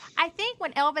off. I think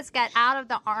when Elvis got out of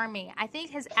the army, I think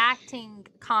his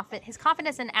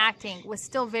confidence in acting was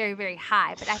still very, very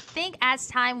high. But I think as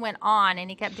time went on and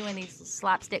he kept doing these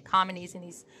slapstick comedies and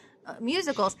these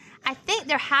musicals, I think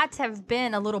there had to have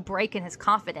been a little break in his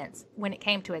confidence when it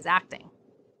came to his acting.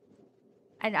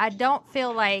 And I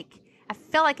feel like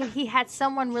if he had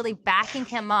someone really backing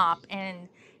him up and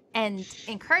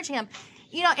encouraging him,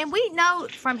 and we know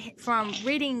from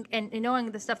reading and knowing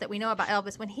the stuff that we know about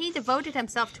Elvis, when he devoted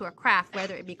himself to a craft,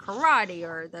 whether it be karate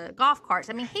or the golf carts,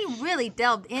 I mean, he really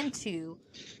delved into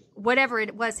whatever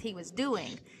it was he was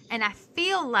doing. And I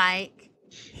feel like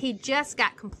he just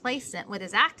got complacent with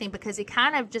his acting because he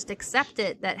kind of just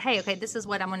accepted that, hey, okay, this is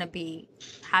what I'm going to be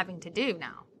having to do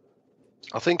now.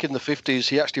 I think in the 50s,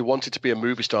 he actually wanted to be a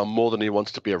movie star more than he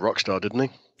wanted to be a rock star, didn't he?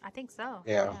 I think so.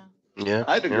 Yeah.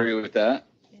 I'd agree with that.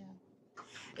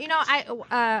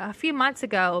 Yeah. A few months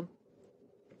ago,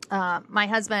 my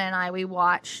husband and I, we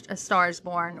watched A Star is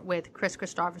Born with Chris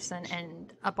Christopherson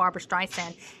and Barbara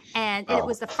Streisand. And it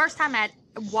was the first time I'd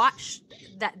watched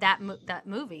that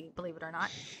movie, believe it or not.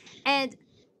 And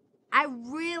I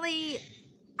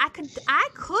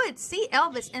could see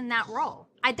Elvis in that role.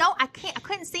 I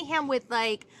couldn't see him with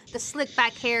like the slick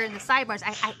back hair and the sideburns.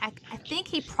 I think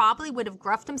he probably would have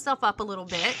gruffed himself up a little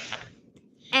bit.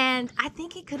 And I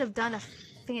think he could have done a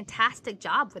fantastic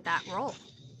job with that role.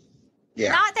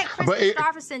 Yeah. Not that Chris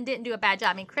Christopherson didn't do a bad job.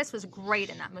 I mean, Chris was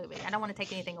great in that movie. I don't want to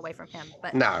take anything away from him,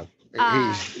 but no,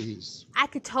 he's. I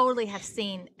could totally have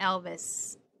seen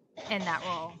Elvis in that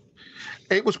role.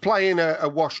 It was playing a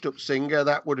washed-up singer.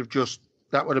 That would have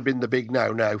been the big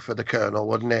no for the Colonel,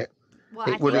 wouldn't it? Well, I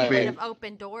think it would have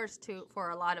opened doors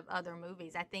for a lot of other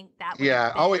movies. I think that would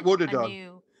have been it would have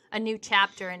done a new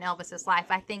chapter in Elvis's life.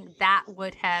 I think that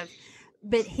would have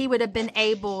but he would have been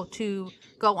able to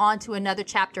go on to another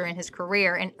chapter in his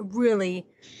career and really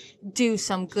do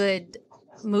some good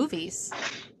movies.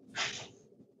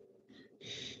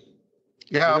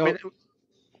 Yeah, I mean,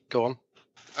 go on.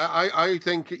 I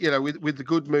think, with the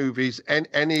good movies and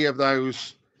any of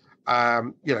those,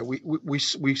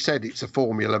 we said it's a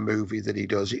formula movie that he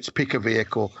does. It's pick a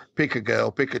vehicle, pick a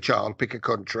girl, pick a child, pick a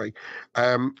country,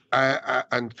 and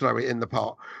throw it in the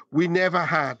pot. We never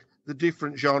had the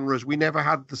different genres. We never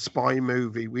had the spy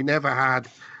movie. We never had,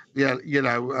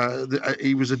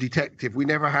 he was a detective. We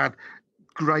never had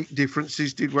great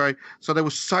differences, did we? So there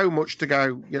was so much to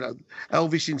go.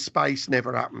 Elvis in space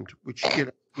never happened, which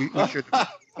we should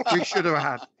have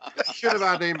had. Should have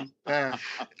had him.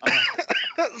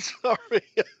 Sorry.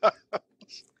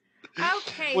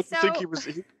 Okay, I so think he was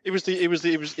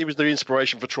the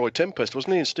inspiration for Troy Tempest,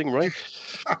 wasn't he, in Stingray?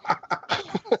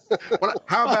 Well,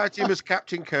 how about him as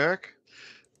Captain Kirk?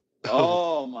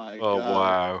 Oh my God!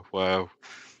 Oh wow!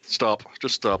 Stop!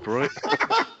 Just stop, all right?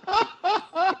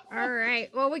 all right.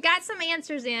 Well, we got some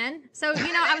answers in. So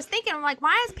I was thinking, I'm like,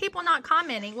 why is people not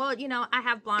commenting? Well, I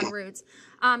have blonde roots.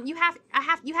 You have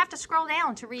to scroll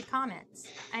down to read comments,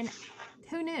 and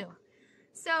who knew?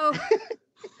 So.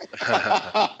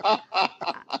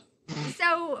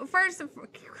 So first,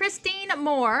 Christine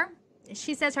Moore,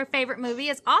 she says her favorite movie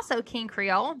is also King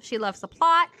Creole. She loves the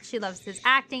plot. She loves his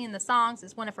acting and the songs.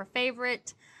 It's one of her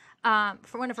favorites, and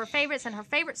her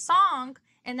favorite song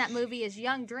in that movie is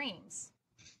Young Dreams.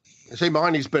 See,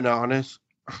 mine is Bananas.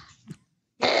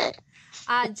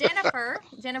 Jennifer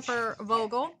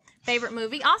Vogel, favorite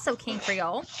movie, also King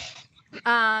Creole.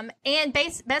 And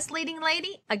best leading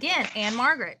lady, again, Anne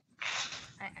Margaret.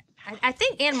 I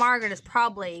think Anne Margaret is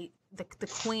probably the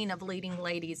queen of leading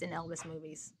ladies in Elvis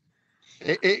movies.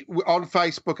 It on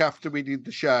Facebook after we did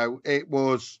the show, it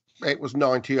was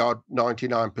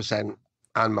 99%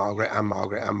 Anne Margaret.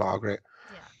 Yeah.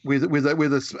 With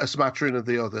a smattering of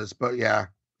the others, but yeah,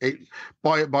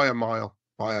 by a mile,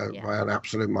 by an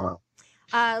absolute mile.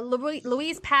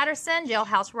 Louise Patterson,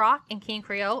 Jailhouse Rock, and King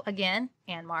Creole, again,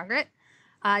 Anne Margaret.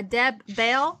 Deb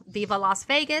Bell, Viva Las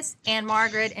Vegas, Anne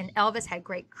Margaret and Elvis had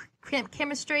great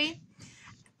chemistry.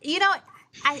 I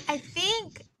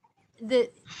think the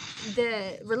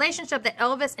relationship that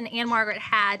Elvis and Anne Margaret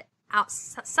had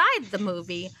outside the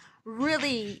movie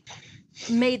really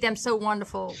made them so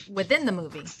wonderful within the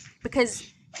movie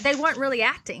because they weren't really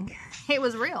acting. It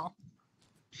was real.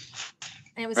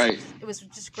 And it was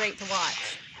just great to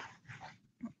watch.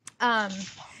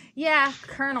 Yeah,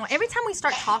 Colonel. Every time we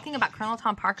start talking about Colonel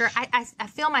Tom Parker, I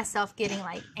feel myself getting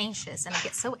anxious, and I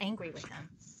get so angry with him.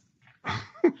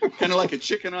 Kind of like a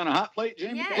chicken on a hot plate,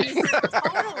 Jamie. Yes,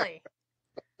 totally.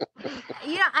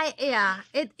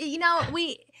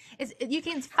 You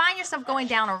can find yourself going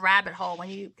down a rabbit hole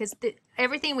because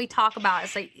everything we talk about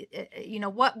is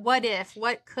what if,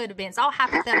 what could have been. It's all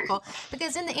hypothetical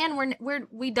because in the end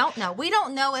we don't know. We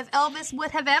don't know if Elvis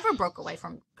would have ever broke away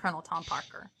from Colonel Tom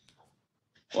Parker.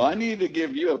 Well, I need to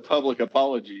give you a public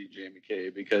apology, Jamie Kay,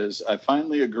 because I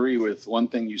finally agree with one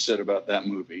thing you said about that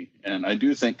movie. And I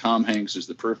do think Tom Hanks is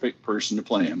the perfect person to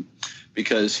play him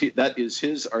because that is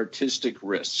his artistic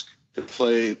risk to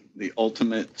play the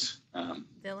ultimate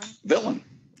villain.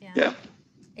 Yeah.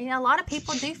 A lot of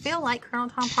people do feel like Colonel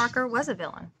Tom Parker was a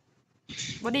villain.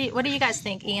 What do you guys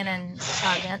think, Ian and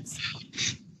Vince?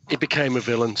 He became a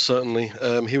villain, certainly.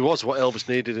 He was what Elvis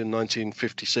needed in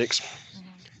 1956.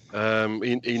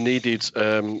 He needed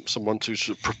someone to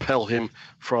sort of propel him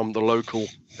from the local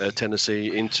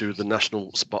Tennessee into the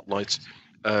national spotlight,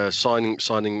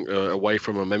 signing away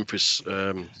from a Memphis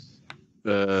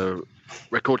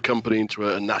record company into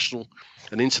an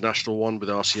international one with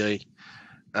RCA,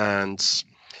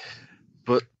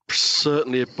 but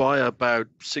certainly by about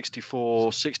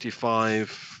 64,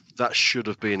 65, that should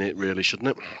have been it, really, shouldn't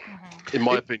it? Mm-hmm. In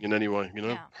my opinion, anyway.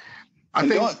 Yeah. I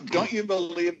think, don't you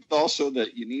believe also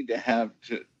that you need to have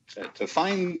to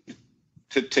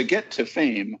get to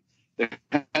fame, there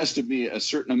has to be a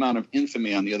certain amount of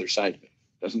infamy on the other side of it,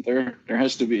 doesn't there? There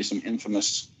has to be some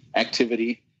infamous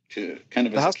activity to kind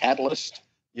of as a catalyst.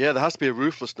 Yeah, there has to be a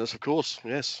ruthlessness, of course.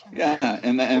 Yes. Yeah,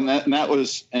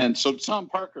 and so Tom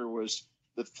Parker was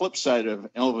the flip side of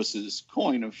Elvis's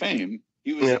coin of fame.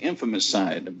 He was the infamous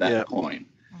side of that coin.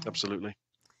 Absolutely.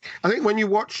 I think when you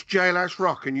watch Jailhouse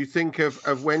Rock and you think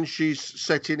of when she's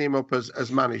setting him up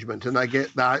as management and they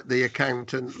get the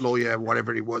accountant, lawyer,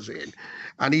 whatever he was in,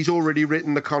 and he's already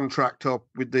written the contract up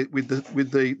with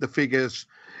the figures.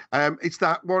 It's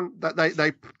that one that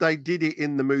they did it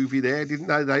in the movie there, didn't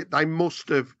they? They must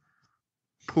have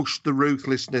pushed the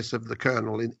ruthlessness of the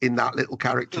Colonel in that little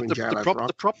character in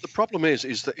Jailhouse Rock. The problem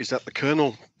is that the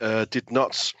Colonel did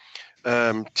not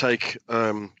take.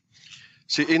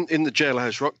 See, in the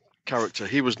Jailhouse Rock character,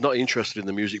 he was not interested in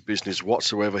the music business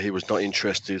whatsoever. He was not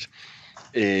interested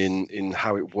in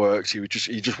how it works. He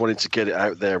just wanted to get it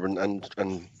out there and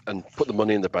put the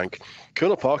money in the bank.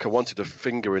 Colonel Parker wanted a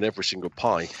finger in every single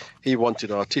pie. He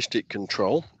wanted artistic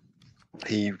control.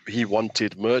 He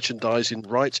wanted merchandising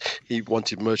rights. He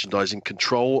wanted merchandising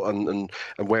control and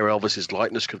where Elvis's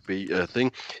likeness could be a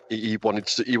thing. He wanted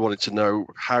to know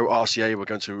how RCA were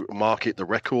going to market the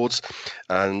records,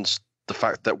 and the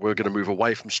fact that we're going to move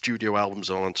away from studio albums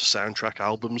on to soundtrack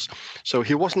albums. So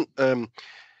he wasn't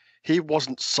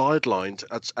sidelined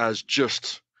as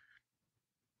just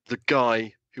the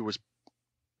guy who was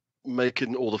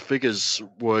making all the figures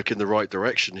work in the right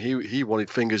direction. He wanted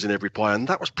fingers in every pie, and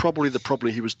that was probably the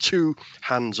problem. He was too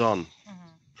hands-on.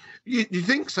 You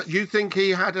think so? Do you think he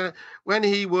had when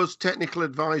he was technical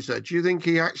advisor, do you think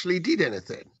he actually did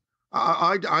anything?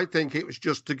 I think it was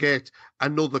just to get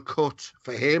another cut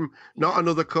for him, not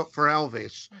another cut for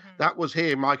Elvis. That was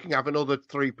him. I can have another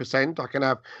 3%. I can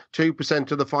have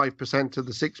 2% of the 5% of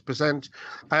the 6%.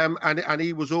 And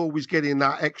he was always getting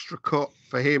that extra cut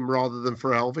for him rather than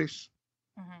for Elvis.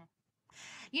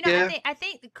 You know, yeah. I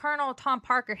think Colonel Tom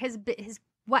Parker, his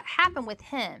what happened with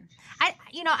him.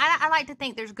 I like to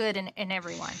think there's good in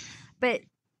everyone, but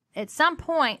at some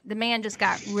point, the man just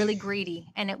got really greedy,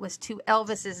 and it was to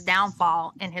Elvis's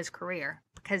downfall in his career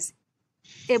because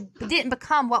it didn't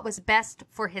become what was best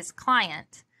for his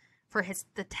client, for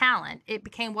the talent. It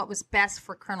became what was best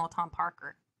for Colonel Tom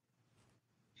Parker.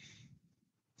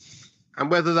 And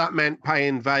whether that meant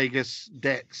paying Vegas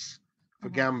debts for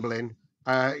gambling,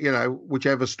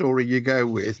 whichever story you go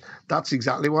with, that's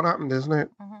exactly what happened, isn't it?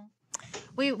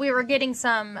 We were getting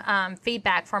some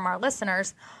feedback from our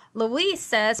listeners. Louise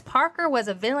says Parker was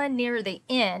a villain near the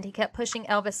end. He kept pushing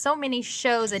Elvis so many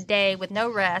shows a day with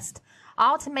no rest,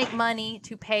 all to make money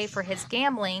to pay for his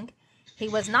gambling. He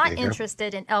was not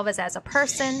interested in Elvis as a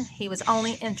person. He was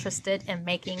only interested in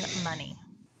making money.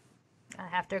 I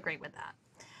have to agree with that.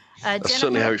 That's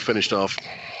certainly how he finished off.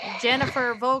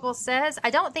 Jennifer Vogel says,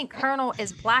 I don't think Colonel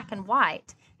is black and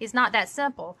white. He's not that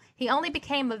simple. He only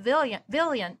became a villain.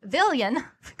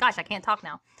 Gosh, I can't talk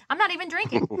now. I'm not even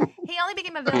drinking. He only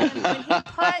became a villain when he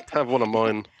put... Have one of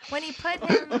mine. When he put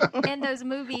him in those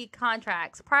movie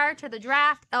contracts. Prior to the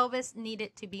draft, Elvis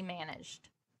needed to be managed.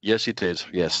 Yes, he did.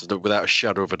 Yes, without a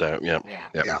shadow of a doubt. Yeah.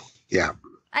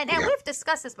 And we've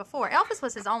discussed this before. Elvis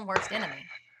was his own worst enemy.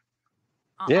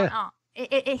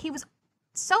 He was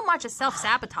so much a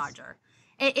self-sabotager.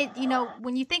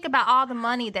 When you think about all the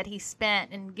money that he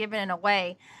spent and giving it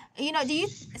away,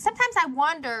 sometimes I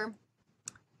wonder,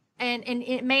 and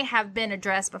it may have been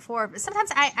addressed before, but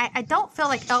sometimes I don't feel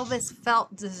like Elvis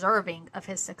felt deserving of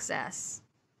his success.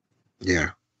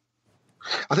 Yeah.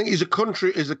 I think he's a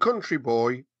country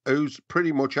boy who's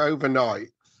pretty much overnight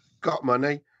got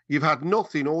money. You've had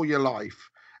nothing all your life,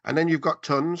 and then you've got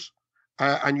tons.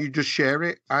 And you just share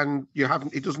it, and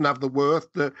it doesn't have the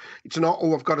worth that it's not,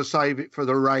 oh, I've got to save it for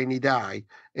the rainy day.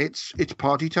 It's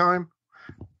party time.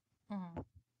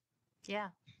 Yeah.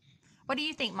 What do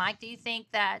you think, Mike? Do you think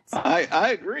that?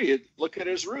 I agree. Look at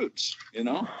his roots, He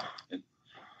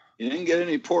didn't get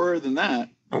any poorer than that.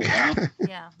 Yeah,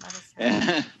 that is true.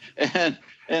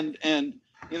 And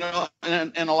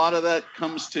a lot of that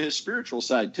comes to his spiritual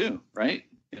side too, right?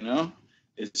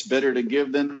 It's better to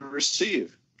give than to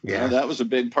receive. Yeah, that was a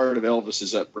big part of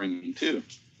Elvis's upbringing too.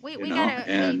 We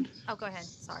gotta. Go ahead.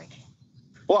 Sorry.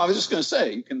 Well, I was just going to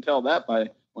say, you can tell that by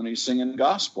when he's singing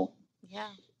gospel. Yeah,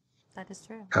 that is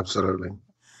true. Absolutely.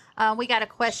 We got a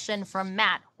question from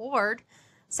Matt Ward.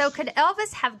 So, could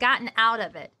Elvis have gotten out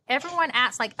of it? Everyone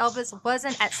acts like Elvis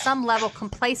wasn't at some level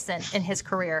complicit in his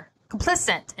career.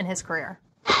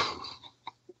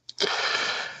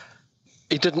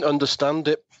 He didn't understand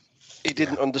it. He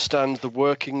didn't understand the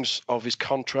workings of his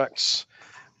contracts.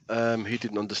 He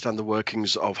didn't understand the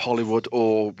workings of Hollywood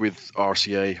or with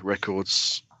RCA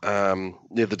Records.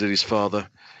 Neither did his father.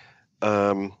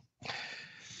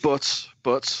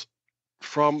 But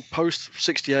from post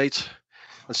 68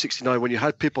 and 69, when you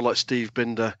had people like Steve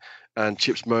Binder and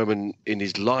Chips Moman in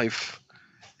his life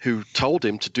who told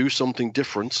him to do something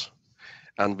different,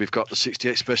 and we've got the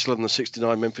 68 special and the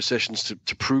 69 Memphis sessions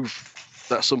to prove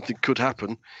that something could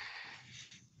happen.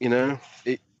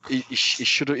 He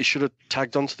should have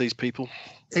tagged on to these people.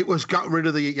 It was get rid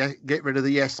of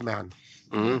the yes man.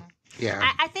 Mm-hmm.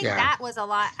 I think that was a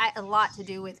lot to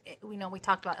do with, we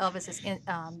talked about Elvis's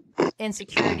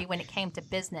insecurity when it came to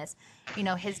business.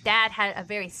 His dad had a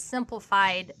very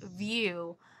simplified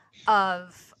view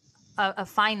of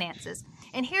finances.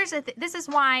 And here's this is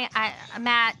why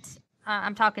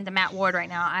I'm talking to Matt Ward right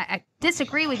now. I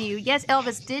disagree with you. Yes,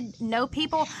 Elvis did know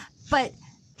people, but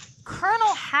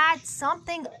Colonel had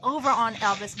something over on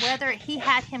Elvis, whether he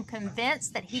had him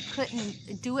convinced that he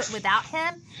couldn't do it without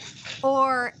him,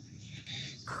 or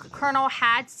Colonel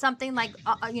had something like,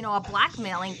 a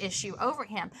blackmailing issue over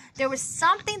him. There was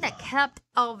something that kept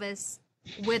Elvis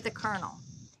with the Colonel.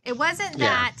 It wasn't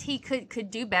that he could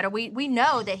do better. We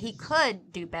know that he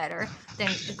could do better than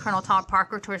Colonel Tom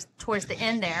Parker towards the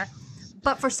end there.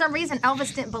 But for some reason,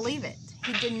 Elvis didn't believe it.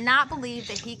 He did not believe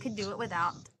that he could do it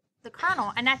without the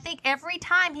Colonel. And I think every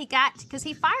time because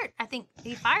he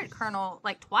fired Colonel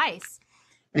like twice.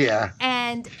 Yeah.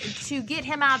 And to get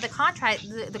him out of the contract,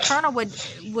 the Colonel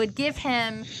would give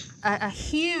him a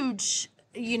huge,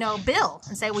 bill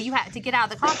and say, well, you have to get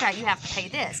out of the contract, you have to pay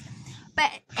this. But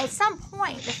at some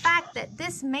point, the fact that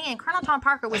this man, Colonel Tom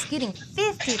Parker, was getting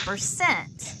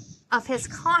 50% of his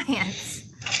clients,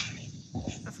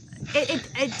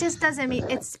 it just doesn't mean,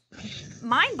 it's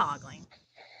mind-boggling.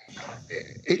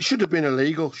 It should have been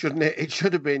illegal, shouldn't it? It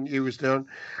should have been, you was done.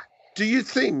 Do you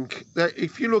think that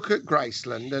if you look at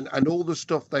Graceland and all the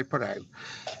stuff they put out,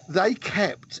 they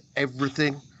kept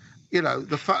everything?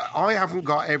 I haven't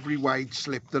got every wage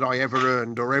slip that I ever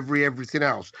earned or everything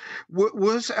else.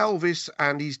 Was Elvis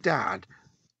and his dad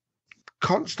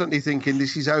constantly thinking,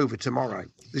 this is over tomorrow,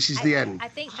 this is the end? I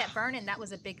think that Vernon, that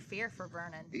was a big fear for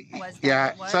Vernon.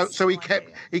 So he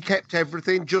kept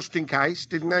everything just in case,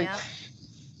 didn't he?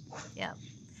 Yeah.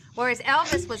 Whereas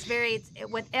Elvis was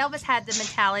Elvis had the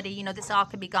mentality, this all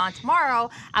could be gone tomorrow.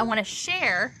 I want to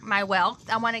share my wealth.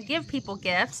 I want to give people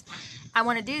gifts. I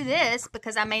want to do this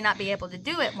because I may not be able to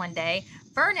do it one day.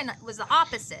 Vernon was the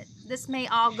opposite. This may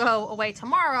all go away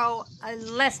tomorrow.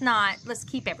 Let's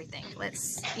keep everything. He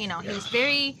was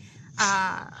very,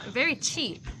 very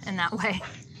cheap in that way.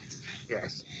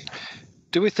 Yes.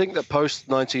 Do we think that post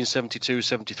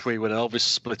 1972-73, when Elvis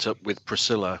split up with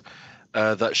Priscilla,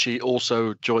 that she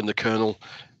also joined the Colonel,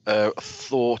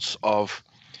 thought of,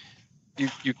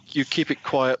 you keep it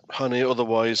quiet, honey,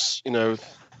 otherwise,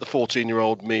 the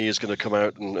 14-year-old me is going to come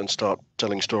out and start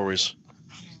telling stories.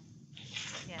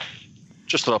 Yeah.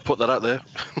 Just thought I'd put that out there.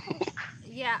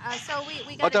 So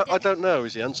we got. I don't know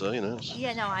is the answer,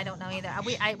 Yeah, no, I don't know either.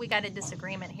 We got a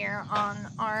disagreement here on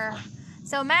our.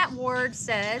 So Matt Ward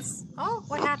says, "Oh,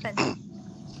 what happened?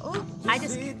 Oh, I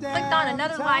just clicked on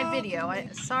another live video.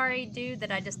 Sorry, dude,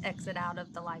 that I just exit out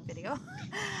of the live video."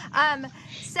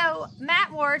 So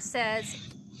Matt Ward says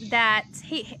that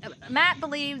Matt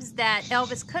believes that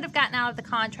Elvis could have gotten out of the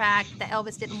contract, that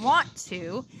Elvis didn't want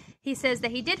to. He says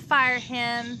that he did fire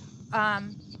him.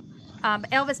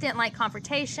 Elvis didn't like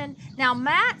confrontation. Now,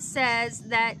 Matt says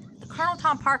that Colonel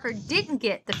Tom Parker didn't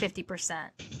get the 50%.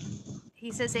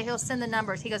 He says that he'll send the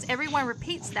numbers. He goes, everyone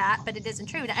repeats that, but it isn't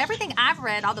true. Now, everything I've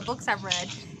read, all the books I've read,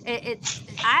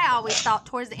 I always thought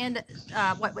towards the end, in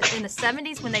the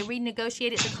 70s when they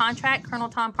renegotiated the contract, Colonel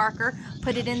Tom Parker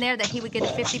put it in there that he would get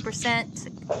a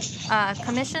 50%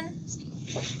 commission.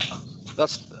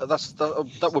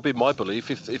 That would be my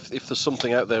belief. If there's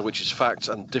something out there which is fact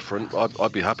and different,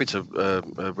 I'd be happy to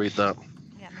read that.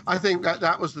 Yeah. I think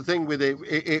that was the thing with it.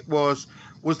 It was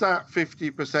that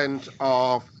 50%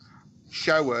 of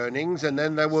show earnings, and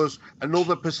then there was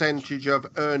another percentage of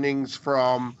earnings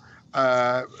from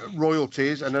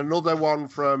royalties, and another one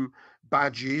from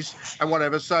badges and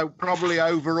whatever. So probably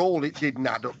overall it didn't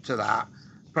add up to that.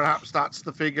 Perhaps that's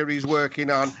the figure he's working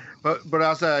on. But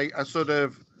as a sort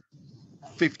of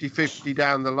 50-50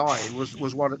 down the line was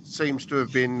what it seems to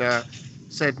have been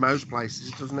said most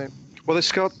places, doesn't it? Well, they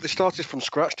started from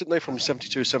scratch, didn't they, from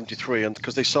 72, 73, and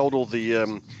because they sold all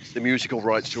the musical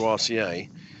rights to RCA,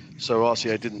 so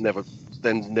RCA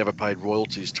never paid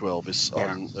royalties to Elvis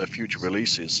on future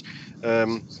releases.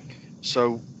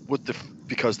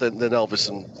 Because then Elvis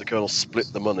and the Colonel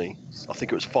split the money. I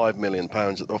think it was £5 million or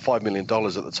 $5 million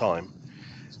at the time.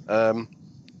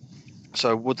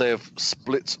 So would they have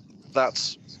split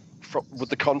that? Would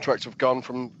the contract have gone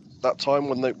from that time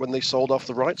when they sold off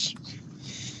the rights?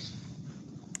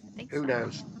 Who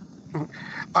knows?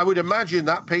 I would imagine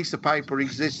that piece of paper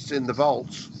exists in the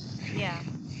vaults. Yeah.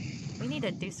 We need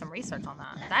to do some research on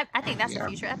that. I think that's a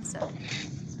future episode.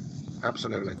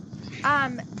 Absolutely.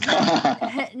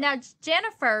 Now,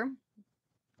 Jennifer,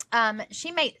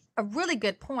 she made a really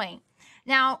good point.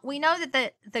 Now, we know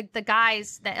that the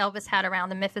guys that Elvis had around,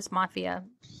 the Memphis Mafia,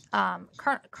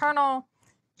 Colonel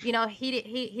You know,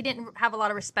 he didn't have a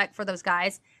lot of respect for those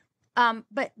guys.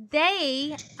 But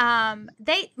they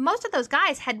most of those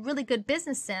guys had really good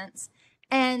business sense,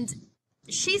 and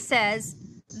she says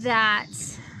that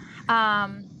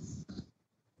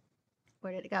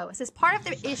where did it go? It says part of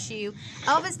the issue,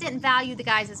 Elvis didn't value the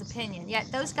guys' opinion,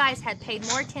 yet those guys had paid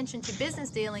more attention to business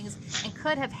dealings and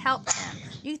could have helped him.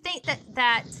 You think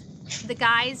that the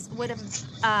guys would have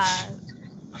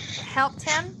helped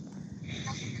him?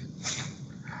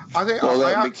 I think. Well,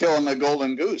 that'd be killing the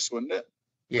golden goose, wouldn't it?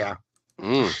 Yeah.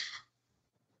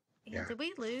 Yeah. Did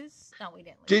we lose? No, we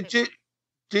didn't lose.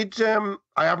 Did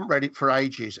I haven't read it for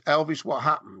ages. Elvis, What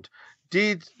Happened?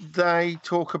 Did they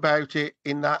talk about it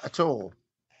in that at all?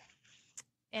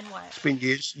 In what? It's been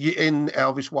years. In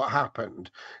Elvis, What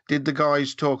Happened? Did the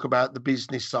guys talk about the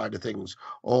business side of things?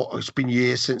 Or it's been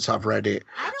years since I've read it.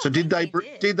 So did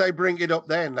they bring it up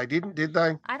then? They didn't, did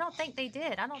they? I don't think they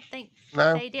did.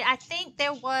 They did. I think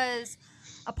there was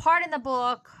a part in the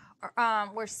book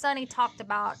where Sonny talked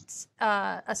about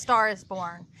A Star Is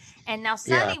Born, and now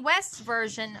Sonny West's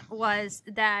version was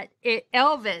that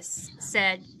Elvis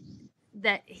said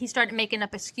that he started making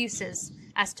up excuses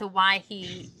as to why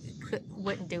he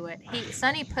wouldn't do it.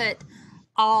 Sonny put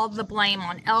all the blame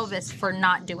on Elvis for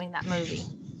not doing that movie.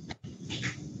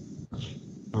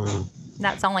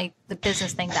 That's only the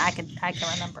business thing that I can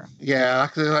remember. Yeah,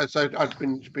 so I've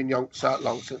been young so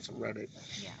long since I've read it.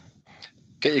 Yeah.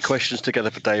 Get your questions together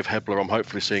for Dave Hebler. I'm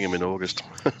hopefully seeing him in August.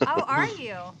 Oh, are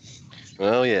you?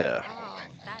 Well, yeah. Oh,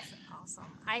 that's awesome.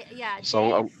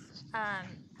 So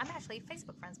I'm actually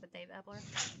Facebook friends with Dave Ebler.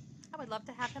 I would love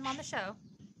to have him on the show.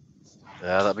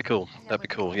 Yeah, that'd be cool. That'd be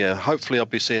cool. Yeah, hopefully I'll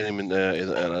be seeing him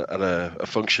at a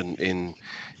function in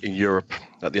Europe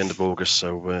at the end of August.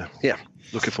 So yeah,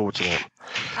 looking forward to that.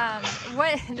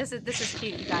 This is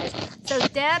cute, you guys. So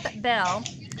Deb Bell,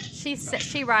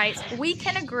 she writes, we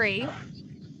can agree.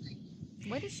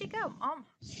 Where did she go?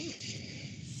 Shoot.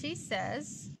 She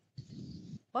says,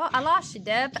 well, I lost you,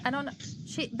 Deb. I don't know.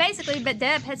 But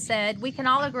Deb had said, we can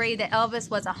all agree that Elvis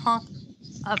was a hunk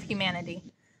of humanity.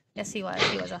 Yes, he was.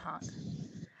 He was a hunk.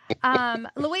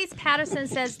 Louise Patterson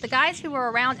says, the guys who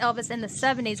were around Elvis in the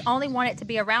 70s only wanted to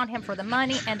be around him for the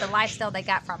money and the lifestyle they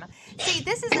got from him. See,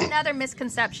 this is another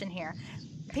misconception here.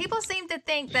 People seem to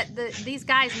think that these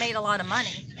guys made a lot of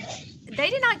money. They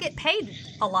did not get paid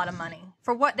a lot of money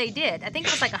for what they did. I think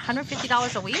it was like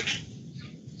 $150 a week.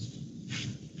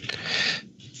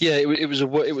 Yeah, it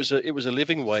was a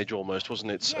living wage almost,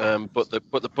 wasn't it? Yeah. But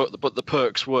the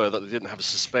perks were that they didn't have to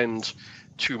suspend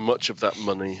too much of that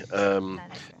money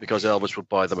because Elvis would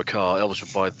buy them a car. Elvis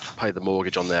would pay the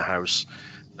mortgage on their house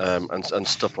and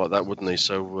stuff like that, wouldn't he?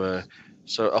 So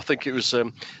I think it was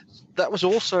that was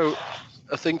also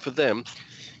a thing for them,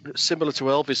 similar to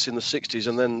Elvis in the 60s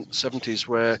and then 70s,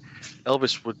 where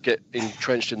Elvis would get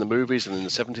entrenched in the movies, and in the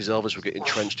 70s Elvis would get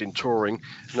entrenched in touring.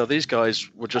 Now these guys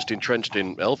were just entrenched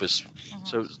in Elvis. Mm-hmm.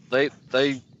 So they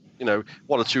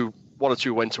one or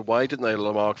two went away, didn't they?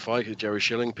 Lamarck Fyke, Jerry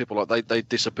Schilling, people like they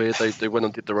disappeared. They went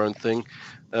and did their own thing.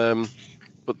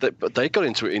 But they got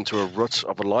into a rut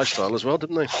of a lifestyle as well,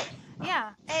 didn't they?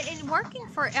 Yeah, and working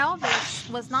for Elvis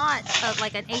was not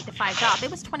like an 8 to 5 job.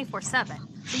 It was 24/7.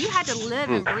 So you had to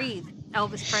live and breathe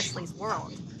Elvis Presley's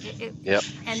world. Yep.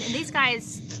 And these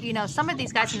guys, some of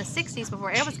these guys in the 60s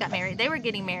before Elvis got married, they were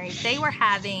getting married. They were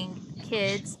having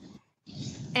kids.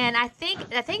 And I think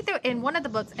in one of the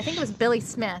books, I think it was Billy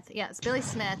Smith. Yeah, it's Billy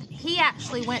Smith. He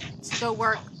actually went to go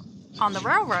work on the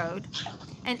railroad,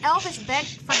 and Elvis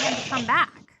begged for him to come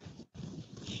back.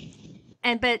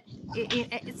 But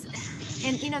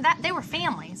that they were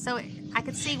family, so I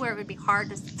could see where it would be hard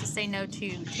to say no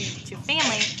to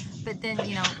family. But then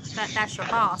that's your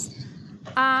boss.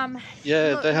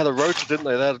 They had a rota, didn't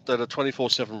they? They had a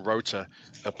 24/7 rota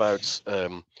about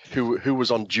who was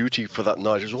on duty for that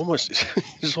night. It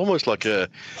was almost like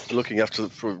looking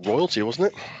for royalty,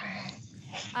 wasn't it?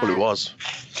 Well, it was.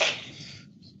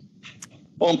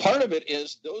 Well, and part of it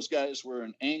is those guys were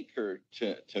an anchor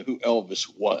to who Elvis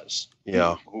was.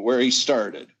 Yeah. Where he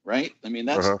started, right? I mean,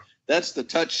 that's the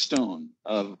touchstone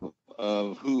of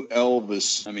who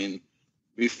Elvis. I mean,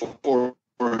 before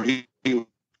he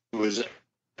was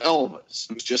Elvis,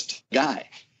 he was just a guy,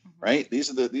 right?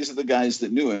 These are the guys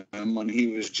that knew him when he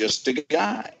was just a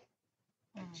guy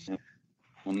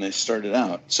when they started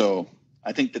out. So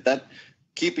I think that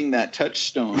keeping that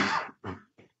touchstone,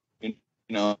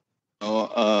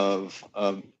 of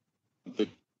the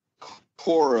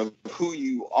core of who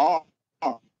you are,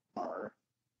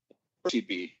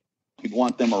 he'd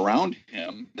want them around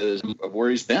him of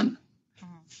where he's been.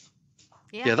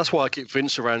 Yeah, that's why I keep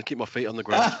Vince around, keep my feet on the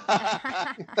ground.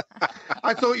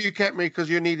 I thought you kept me because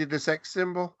you needed a sex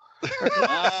symbol.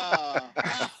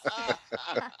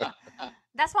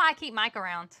 That's why I keep Mike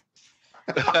around.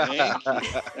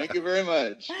 Thank you very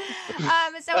much.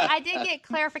 So I did get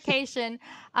clarification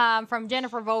from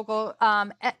Jennifer Vogel.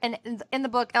 And in the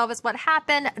book, Elvis, What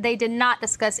Happened? They did not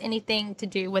discuss anything to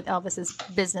do with Elvis's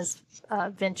business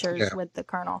ventures with the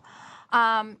Colonel.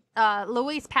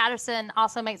 Louise Patterson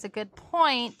also makes a good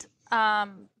point.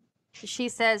 She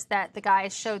says that the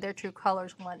guys showed their true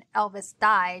colors when Elvis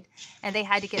died, and they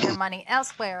had to get their money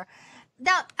elsewhere.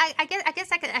 Now, I guess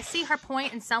I see her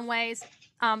point in some ways,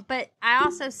 but I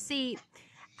also see.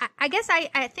 I guess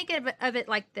I think of it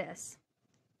like this.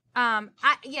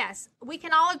 Yes, we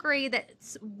can all agree that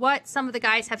what some of the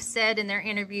guys have said in their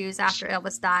interviews after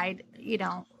Elvis died,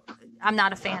 I'm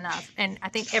not a fan of, and I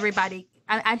think everybody.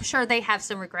 I'm sure they have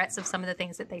some regrets of some of the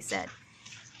things that they said,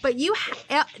 but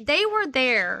they were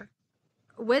there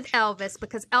with Elvis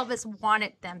because Elvis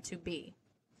wanted them to be,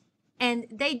 and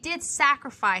they did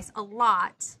sacrifice a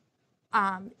lot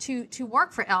to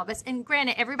work for Elvis. And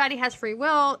granted, everybody has free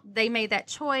will; they made that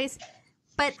choice,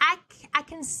 but I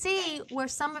can see where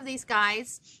some of these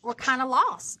guys were kind of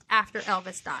lost after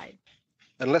Elvis died.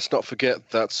 And let's not forget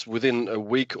that within a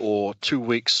week or 2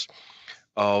 weeks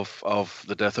of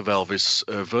the death of Elvis,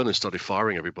 Vernon started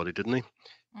firing everybody, didn't he?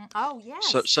 Oh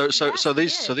yes. So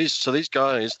these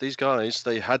guys,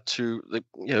 they had to,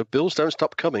 bills don't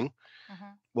stop coming,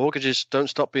 mortgages don't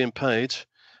stop being paid.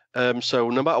 So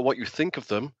no matter what you think of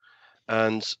them,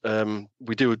 and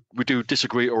we do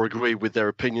disagree or agree with their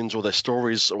opinions or their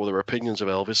stories or their opinions of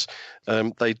Elvis,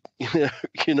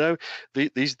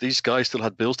 these guys still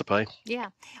had bills to pay. Yeah.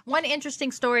 One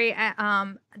interesting story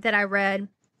that I read.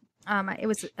 It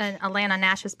was Alana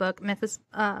Nash's book, Memphis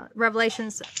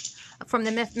Revelations from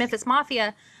the Memphis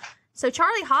Mafia. So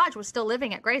Charlie Hodge was still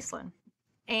living at Graceland.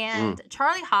 And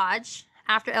Charlie Hodge,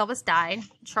 after Elvis died,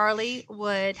 Charlie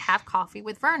would have coffee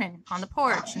with Vernon on the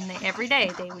porch. And every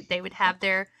day they would have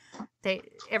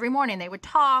every morning they would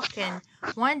talk. And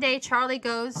one day Charlie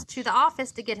goes to the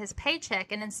office to get his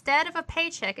paycheck. And instead of a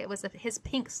paycheck, it was his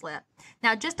pink slip.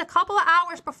 Now, just a couple of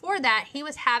hours before that, he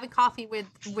was having coffee with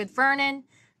Vernon.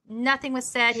 Nothing was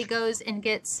said. He goes and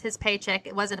gets his paycheck.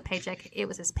 It wasn't a paycheck. It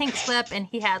was his pink slip. And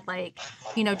he had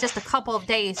just a couple of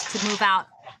days to move out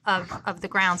of the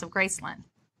grounds of Graceland.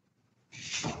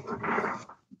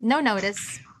 No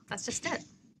notice. That's just it.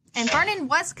 And Vernon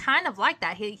was kind of like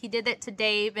that. He did it to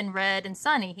Dave and Red and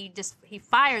Sonny. He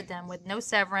fired them with no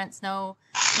severance, no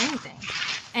anything.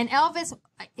 And Elvis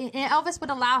would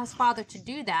allow his father to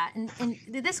do that. And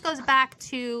this goes back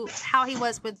to how he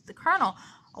was with the Colonel.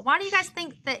 Why do you guys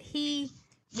think that he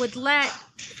would let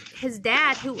his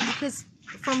dad, because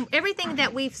from everything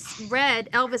that we've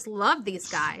read, Elvis loved these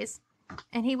guys,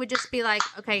 and he would just be like,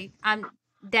 "Okay,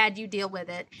 Dad, you deal with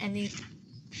it," and he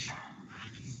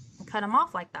cut him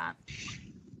off like that.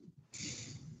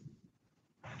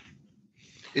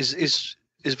 Is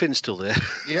Vince still there?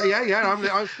 Yeah.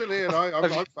 I'm still here.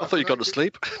 I thought you got to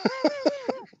sleep.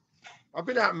 I've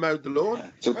been out and mowed the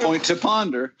lawn. It's a point to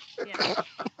ponder. Yeah.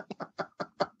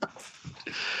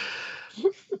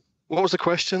 What was the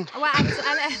question? Well,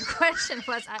 the question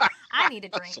was, I need a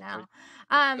drink now.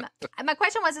 My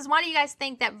question was, why do you guys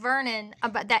think that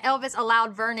that Elvis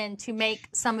allowed Vernon to make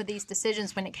some of these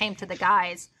decisions when it came to the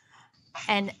guys,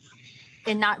 and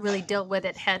not really deal with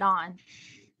it head on?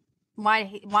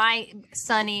 Why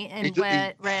Sonny and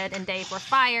Red and Dave were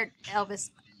fired? Elvis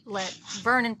let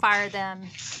Vernon fire them,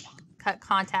 cut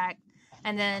contact,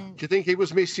 and then. Do you think he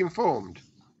was misinformed?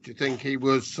 Do you think he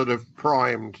was sort of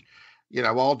primed?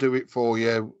 I'll do it for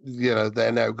you.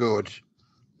 They're no good.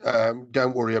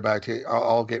 Don't worry about it.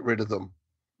 I'll get rid of them.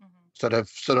 Mm-hmm.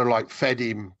 Sort of like fed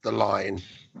him the line.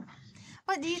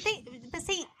 But do you think? But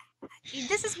see,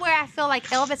 this is where I feel like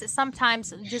Elvis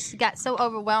sometimes just got so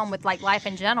overwhelmed with life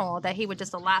in general that he would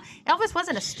just allow. Elvis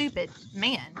wasn't a stupid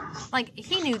man.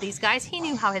 He knew these guys. He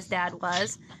knew how his dad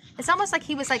was. It's almost like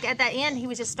he was at that end. He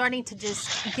was just starting to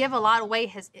just give a lot away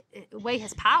his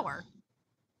power.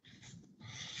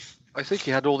 I think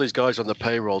he had all these guys on the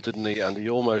payroll, didn't he? And he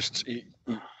almost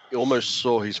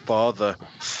saw his father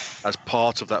as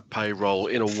part of that payroll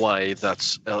in a way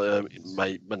that's not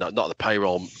the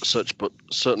payroll such, but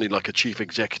certainly like a chief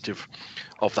executive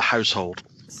of the household.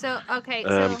 So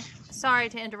sorry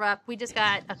to interrupt. We just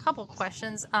got a couple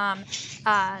questions.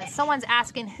 Someone's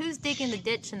asking, who's digging the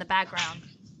ditch in the background?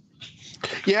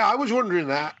 Yeah, I was wondering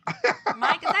that.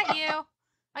 Mike, is that you?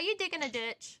 Are you digging a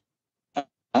ditch?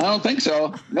 I don't think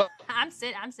so. No. I'm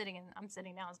sitting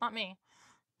now. It's not me.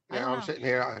 Yeah, I'm sitting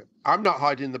here. I'm not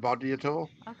hiding the body at all.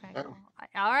 Okay. No.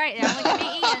 All right. Now look at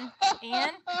me, Ian.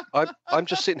 Ian? I'm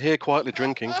just sitting here quietly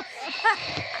drinking.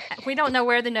 We don't know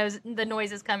where the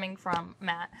noise is coming from,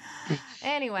 Matt.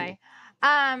 Anyway.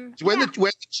 So when the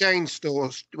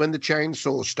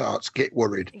chainsaw starts, get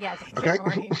worried. Yeah. Okay.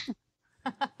 Worried.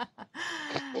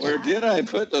 Where did I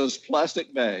put those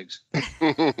plastic bags?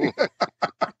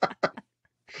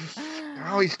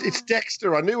 Oh, it's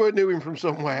Dexter. I knew him from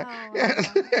somewhere. Oh,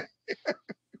 that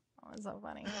was so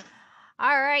funny.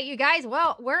 All right, you guys.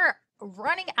 Well, we're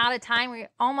running out of time. We're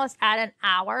almost at an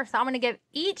hour. So I'm going to give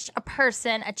each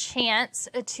person a chance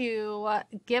to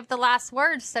give the last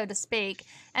word, so to speak.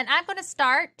 And I'm going to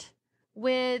start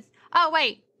with,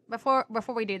 before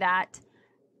we do that,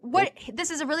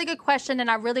 this is a really good question, and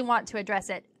I really want to address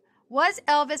it. Was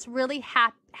Elvis really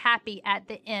happy at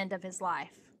the end of his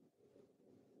life?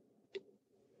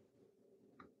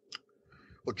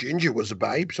 Well, Ginger was a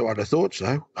babe, so I'd have thought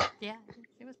so. Yeah,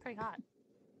 she was pretty hot.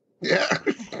 Yeah.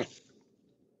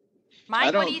 Mike,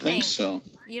 I don't what do you think so.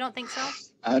 You don't think so?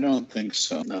 I don't think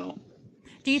so. No.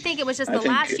 Do you think it was just the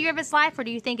last year of his life, or do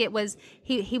you think it was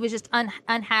he was just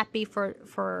unhappy for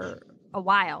a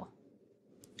while?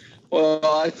 Well,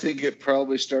 I think it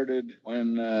probably started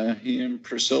when he and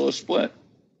Priscilla split.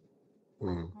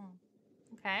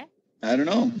 Okay. I don't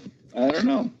know.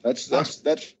 That's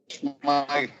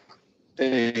my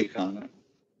take on it.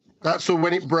 That's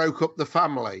when it broke up the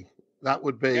family. That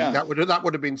would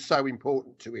have been so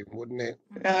important to him, wouldn't it?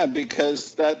 Yeah,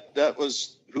 because that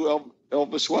was who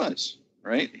Elvis was,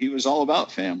 right? He was all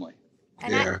about family.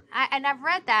 And I've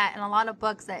read that in a lot of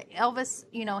books that Elvis,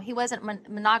 he wasn't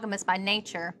monogamous by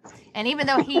nature, and even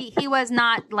though he was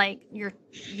not like your,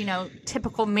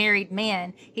 typical married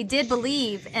man, he did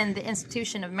believe in the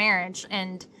institution of marriage,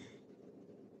 and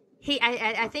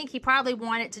I think he probably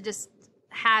wanted to just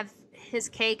have his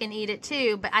cake and eat it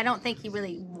too, but I don't think he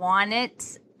really wanted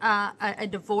a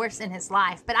divorce in his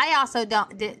life. But I also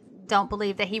don't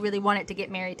believe that he really wanted to get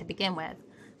married to begin with.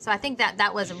 So I think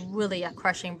that was really a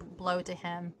crushing blow to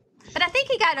him. But I think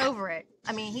he got over it.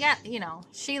 I mean, he got,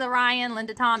 Sheila Ryan,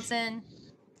 Linda Thompson,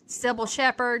 Sybil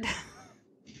Shepherd,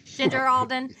 Ginger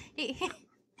Alden. He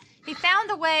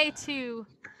found a way to.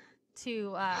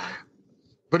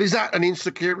 But is that an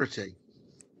insecurity,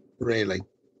 really?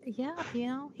 Yeah,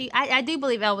 I do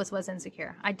believe Elvis was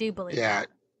insecure. I do believe. Yeah,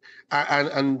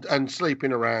 and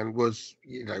sleeping around was,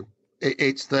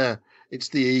 it's the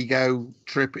ego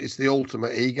trip. It's the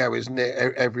ultimate ego, isn't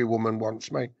it? Every woman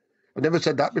wants me. I've never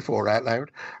said that before out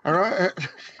loud. All right.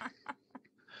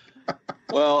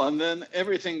 Well, and then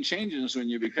everything changes when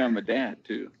you become a dad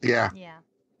too. Yeah.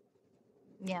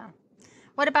 Yeah.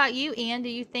 What about you, Ian? Do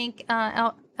you think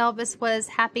Elvis was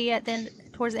happy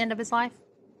towards the end of his life?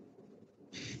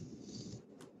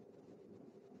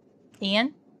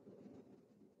 Ian?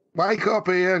 Wake up,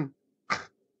 Ian.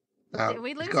 Did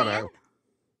we lose Ian? Out.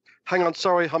 Hang on,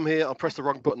 sorry, I'm here. I'll press the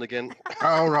wrong button again.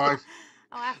 All right.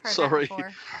 I've heard sorry.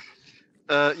 that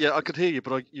before. Yeah, I could hear you,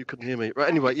 but you couldn't hear me. Right.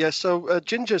 Anyway, yeah. So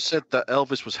Ginger said that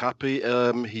Elvis was happy.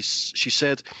 She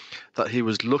said that he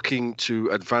was looking to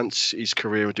advance his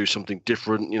career and do something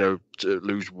different. To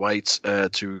lose weight,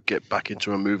 to get back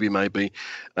into a movie maybe,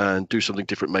 and do something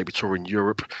different, maybe tour in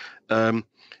Europe.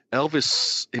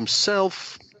 Elvis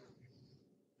himself,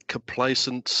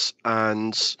 complacent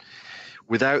and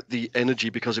without the energy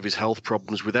because of his health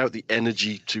problems, without the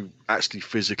energy to actually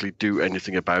physically do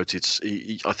anything about it.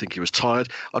 I think he was tired.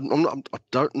 I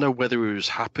don't know whether he was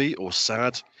happy or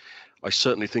sad. I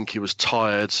certainly think he was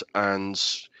tired and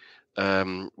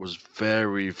was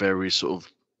very, very sort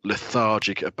of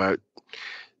lethargic about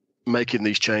making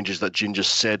these changes that Ginger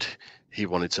said he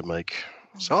wanted to make.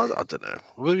 So I don't know.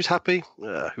 Whether he's happy,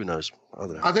 who knows? I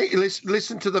don't know. I think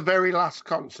listen to the very last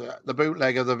concert, the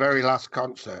bootleg of the very last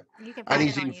concert, and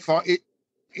he's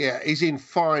in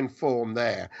fine form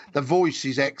there. The voice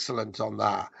is excellent on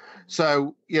that.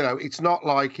 So it's not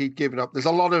like he'd given up. There's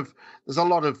a lot of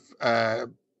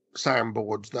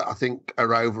soundboards that I think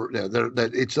are over.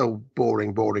 It's all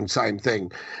boring, same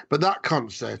thing. But that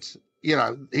concert, he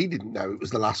didn't know it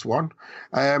was the last one.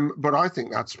 But I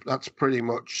think that's pretty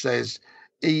much says.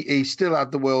 He still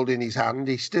had the world in his hand.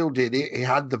 He still did it. He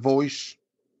had the voice.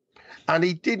 And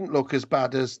he didn't look as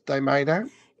bad as they made out.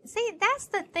 See, that's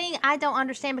the thing I don't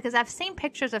understand, because I've seen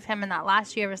pictures of him in that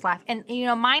last year of his life. And,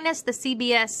 minus the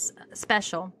CBS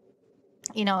special,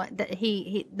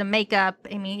 the makeup,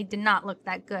 I mean, he did not look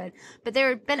that good. But there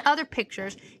have been other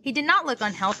pictures. He did not look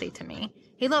unhealthy to me.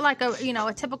 He looked like a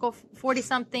typical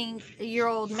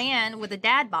 40-something-year-old man with a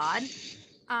dad bod.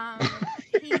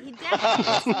 He definitely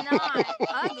was not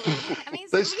ugly. I mean,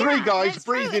 There's three guys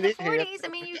breathing in 40s. Here. I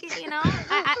mean, you know,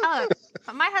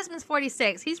 my husband's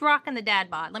 46. He's rocking the dad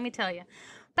bod. Let me tell you.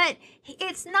 But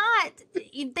it's not.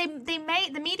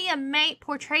 The media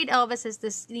portrayed Elvis as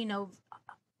this, you know,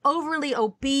 overly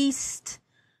obese,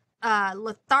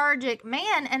 lethargic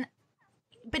man,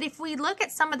 but if we look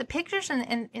at some of the pictures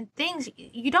and things,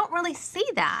 you don't really see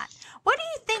that. What do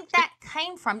you think that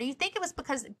came from? Do you think it was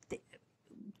because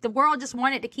the world just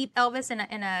wanted to keep Elvis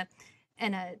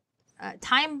in a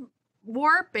time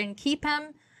warp and keep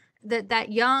him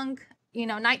that young, you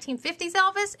know, 1950s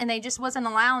Elvis, and they just wasn't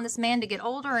allowing this man to get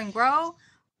older and grow?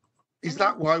 Is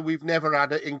that why we've never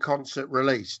had it in concert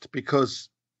released? Because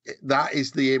that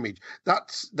is the image. That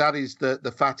is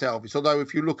the fat Elvis. Although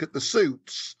if you look at the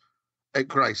suits at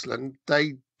Graceland,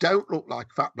 they don't look like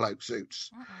fat bloke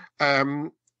suits. So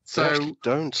they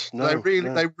don't. No,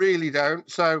 they really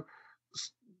don't. So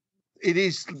it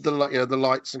is the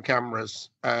lights and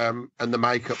cameras and the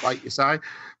makeup, like you say,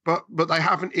 but they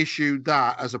haven't issued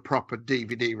that as a proper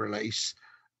DVD release.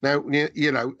 Now,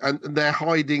 you know, and they're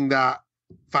hiding that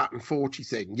fat and 40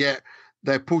 thing. Yet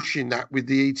they're pushing that with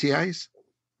the ETAs.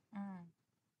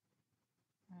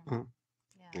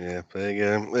 Yeah, there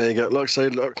you go. Like I say,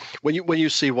 look, when you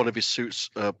see one of his suits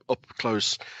up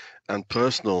close and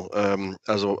personal,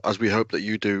 as we hope that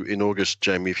you do in August,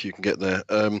 Jamie, if you can get there,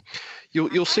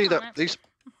 you'll see that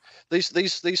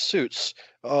these suits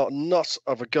are not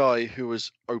of a guy who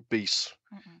was obese.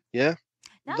 Yeah.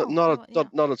 No,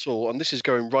 not at all. And this is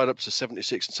going right up to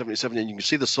 76 and 77. And you can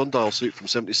see the sundial suit from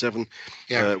 77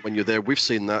 when you're there. We've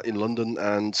seen that in London.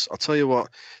 And I'll tell you what,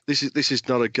 this is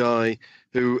not a guy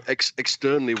who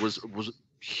externally was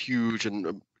huge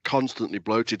and constantly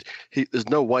bloated. There's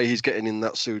no way he's getting in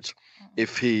that suit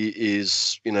if he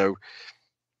is,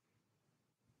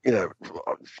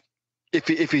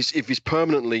 if he's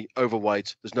permanently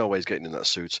overweight, there's no way he's getting in that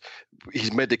suit.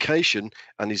 His medication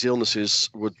and his illnesses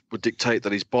would dictate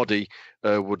that his body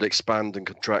would expand and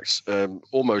contract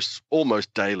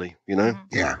almost daily. You know.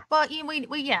 Yeah. Well, I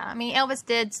mean, Elvis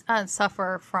did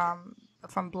suffer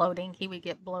from bloating. He would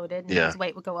get bloated, and his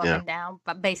weight would go up and down,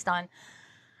 but based on,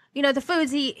 you know, the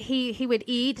foods he would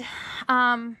eat.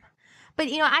 But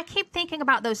you know, I keep thinking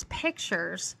about those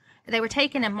pictures. They were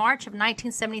taken in March of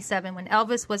 1977 when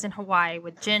Elvis was in Hawaii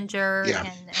with Ginger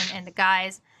and the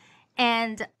guys.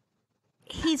 And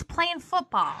he's playing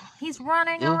football. He's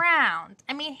running around.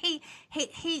 I mean,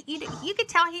 you could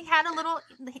tell he had a little,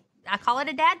 I call it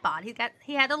a dad bod.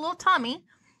 He had a little tummy,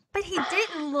 but he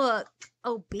didn't look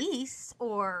obese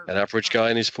or an average guy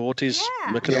in his 40s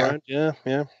looking around. Yeah.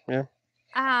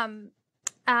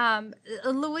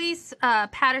 Louise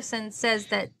Patterson says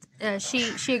that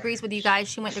she agrees with you guys.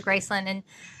 She went to Graceland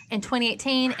in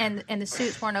 2018 and the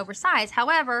suits weren't oversized.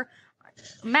 However,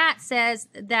 Matt says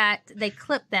that they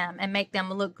clip them and make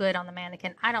them look good on the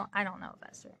mannequin. I don't know if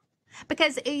that's true,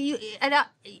 because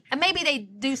maybe they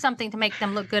do something to make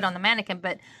them look good on the mannequin,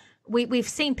 but we've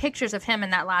seen pictures of him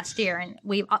in that last year, and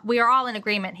we are all in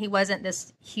agreement he wasn't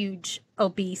this huge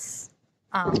obese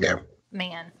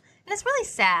man. And it's really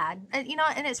sad, and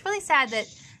it's really sad that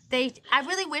I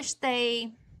really wish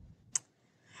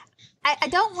I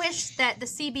don't wish that the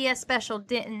CBS special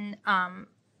didn't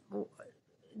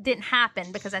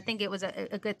happen, because I think it was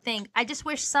a good thing. I just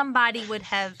wish somebody would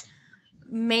have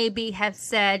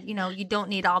said, you don't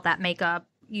need all that makeup.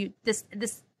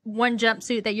 This one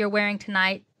jumpsuit that you're wearing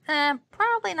tonight,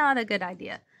 probably not a good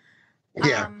idea.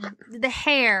 Yeah. The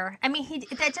hair. I mean,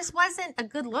 that just wasn't a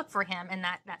good look for him in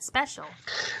that special.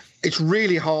 It's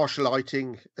really harsh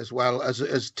lighting as well as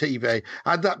TV.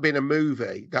 Had that been a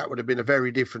movie, that would have been a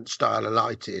very different style of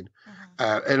lighting.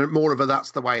 And more of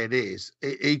that's the way it is.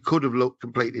 It could have looked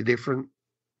completely different.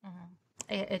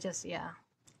 It just,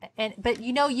 but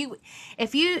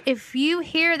if you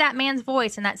hear that man's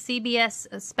voice in that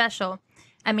CBS special,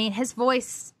 I mean, his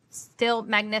voice still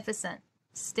magnificent.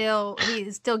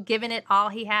 He's still giving it all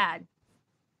he had.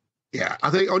 Yeah, I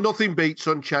think nothing beats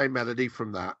Unchained Melody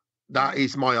from that. That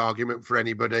is my argument for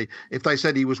anybody. If they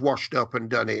said he was washed up and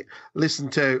done it, listen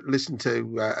to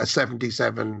a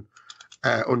 77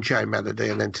 Unchained Melody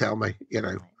and then tell me, he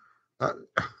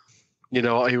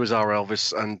was our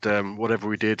Elvis, and whatever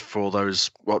we did for those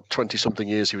 20-something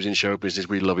years he was in show business,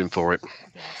 we love him for it.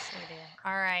 Yes, we do.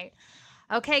 All right.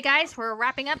 Okay, guys, we're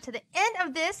wrapping up to the end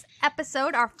of this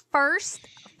episode, our first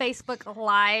Facebook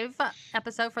Live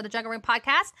episode for the Jungle Room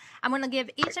podcast. I'm going to give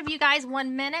each of you guys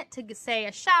 1 minute to say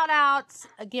a shout out,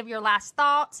 give your last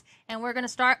thoughts, and we're going to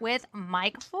start with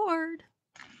Mike Ford.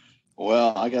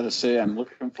 Well, I got to say, I'm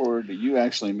looking forward to you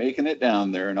actually making it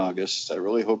down there in August. I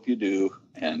really hope you do,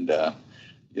 and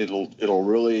it'll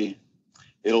really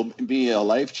it'll be a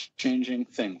life-changing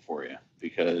thing for you,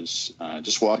 because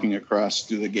just walking across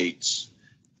through the gates,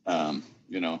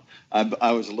 you know,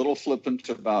 I was a little flippant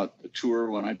about the tour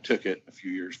when I took it a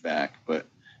few years back, but,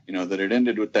 you know, that it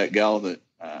ended with that gal that,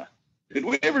 did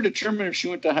we ever determine if she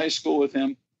went to high school with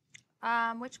him?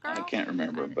 Which girl? I can't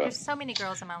remember, but there's so many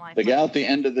girls in my life. The gal at the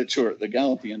end of the tour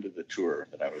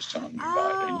that I was telling you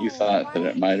about, and you thought that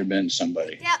it might have been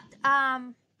somebody. Yep.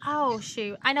 Oh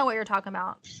shoot, I know what you're talking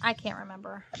about. I can't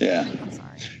remember. Yeah. I'm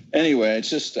sorry. Anyway,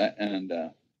 it's just, and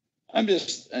I'm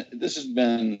just. This has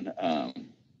been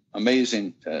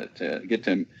amazing to get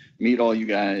to meet all you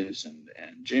guys, and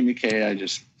Jamie K. I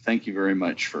just thank you very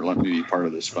much for letting me be part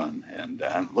of this fun, and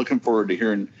I'm looking forward to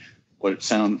hearing what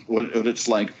it's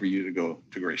like for you to go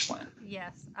to Graceland.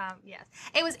 Yes, yes.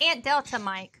 It was Aunt Delta,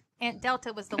 Mike. Aunt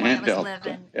Delta was the one that was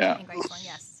living in Graceland.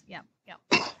 Yes, yep.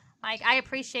 Mike, I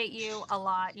appreciate you a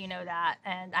lot. You know that,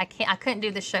 and I couldn't do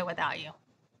the show without you.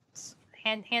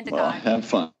 Hand to God. Have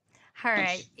fun. All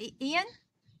right, Ian.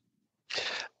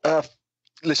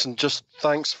 Listen, just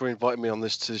thanks for inviting me on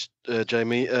this,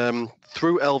 Jamie.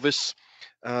 Through Elvis,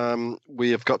 we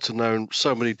have got to know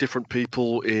so many different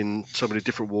people in so many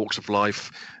different walks of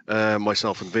life.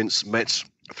 Myself and Vince met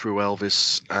through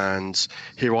Elvis, and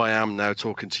here I am now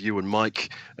talking to you and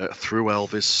Mike through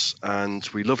Elvis. And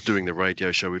we love doing the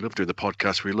radio show, we love doing the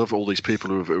podcast, we love all these people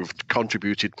who've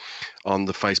contributed on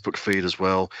the Facebook feed as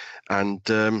well. And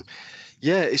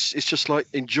yeah, it's just like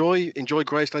enjoy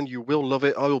Graceland. You will love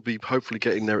it. I will be hopefully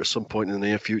getting there at some point in the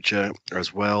near future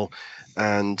as well,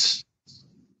 and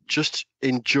just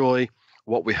enjoy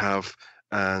what we have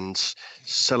and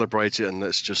celebrate it, and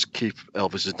let's just keep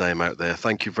Elvis's name out there.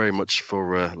 Thank you very much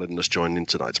for letting us join in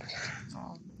tonight.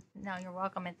 Oh, no, you're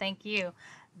welcome, and thank you.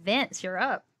 Vince, you're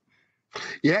up.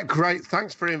 Yeah, great.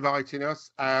 Thanks for inviting us.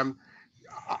 I'm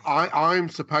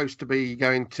supposed to be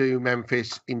going to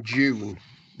Memphis in June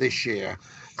this year,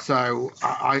 so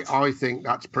I think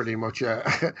that's pretty much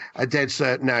a dead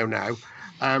cert now.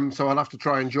 So I'll have to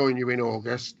try and join you in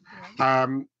August.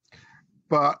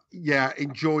 But yeah,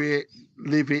 enjoy it,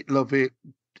 live it, love it.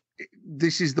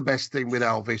 This is the best thing with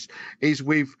Elvis, is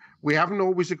we haven't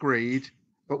always agreed,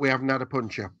 but we haven't had a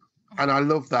punch up. And I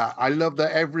love that. I love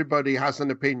that everybody has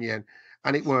an opinion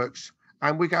and it works.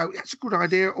 And we go, that's a good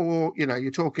idea, or, you know,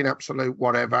 you're talking absolute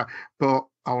whatever, but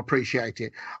I'll appreciate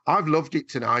it. I've loved it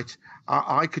tonight.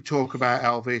 I could talk about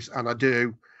Elvis, and I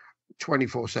do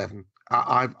 24/7.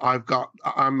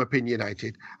 I'm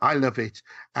opinionated. I love it.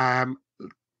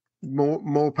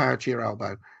 More power to your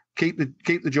elbow. Keep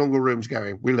the jungle rooms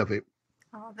going. We love it.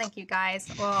 Oh, thank you, guys.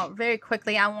 Well, very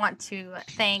quickly, I want to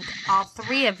thank all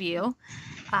three of you.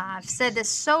 I've said this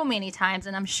so many times,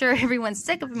 and I'm sure everyone's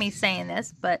sick of me saying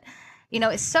this, but you know,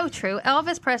 it's so true.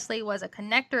 Elvis Presley was a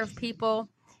connector of people,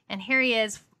 and here he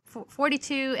is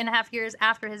 42 and a half years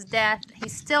after his death.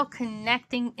 He's still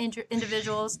connecting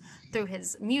individuals through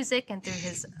his music and through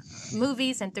his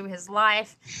movies and through his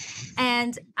life.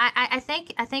 And I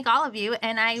thank all of you,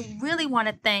 and I really want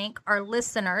to thank our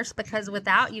listeners, because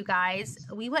without you guys,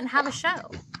 we wouldn't have a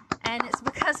show. And it's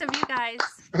because of you guys.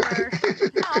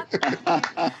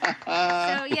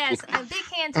 So yes, a big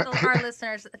hand to our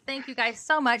listeners. Thank you guys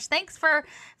so much. Thanks for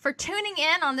tuning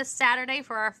in on this Saturday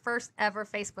for our first ever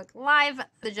Facebook Live,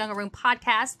 the Jungle Room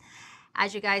Podcast.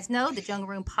 As you guys know, the Jungle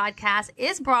Room Podcast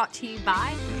is brought to you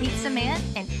by Pizza Man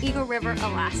in Eagle River,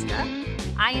 Alaska.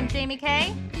 I am Jamie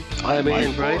K. I am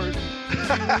Ian Gray.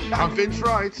 I'm Vince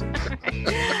Wright.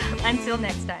 Until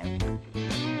next time.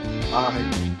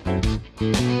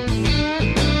 Bye.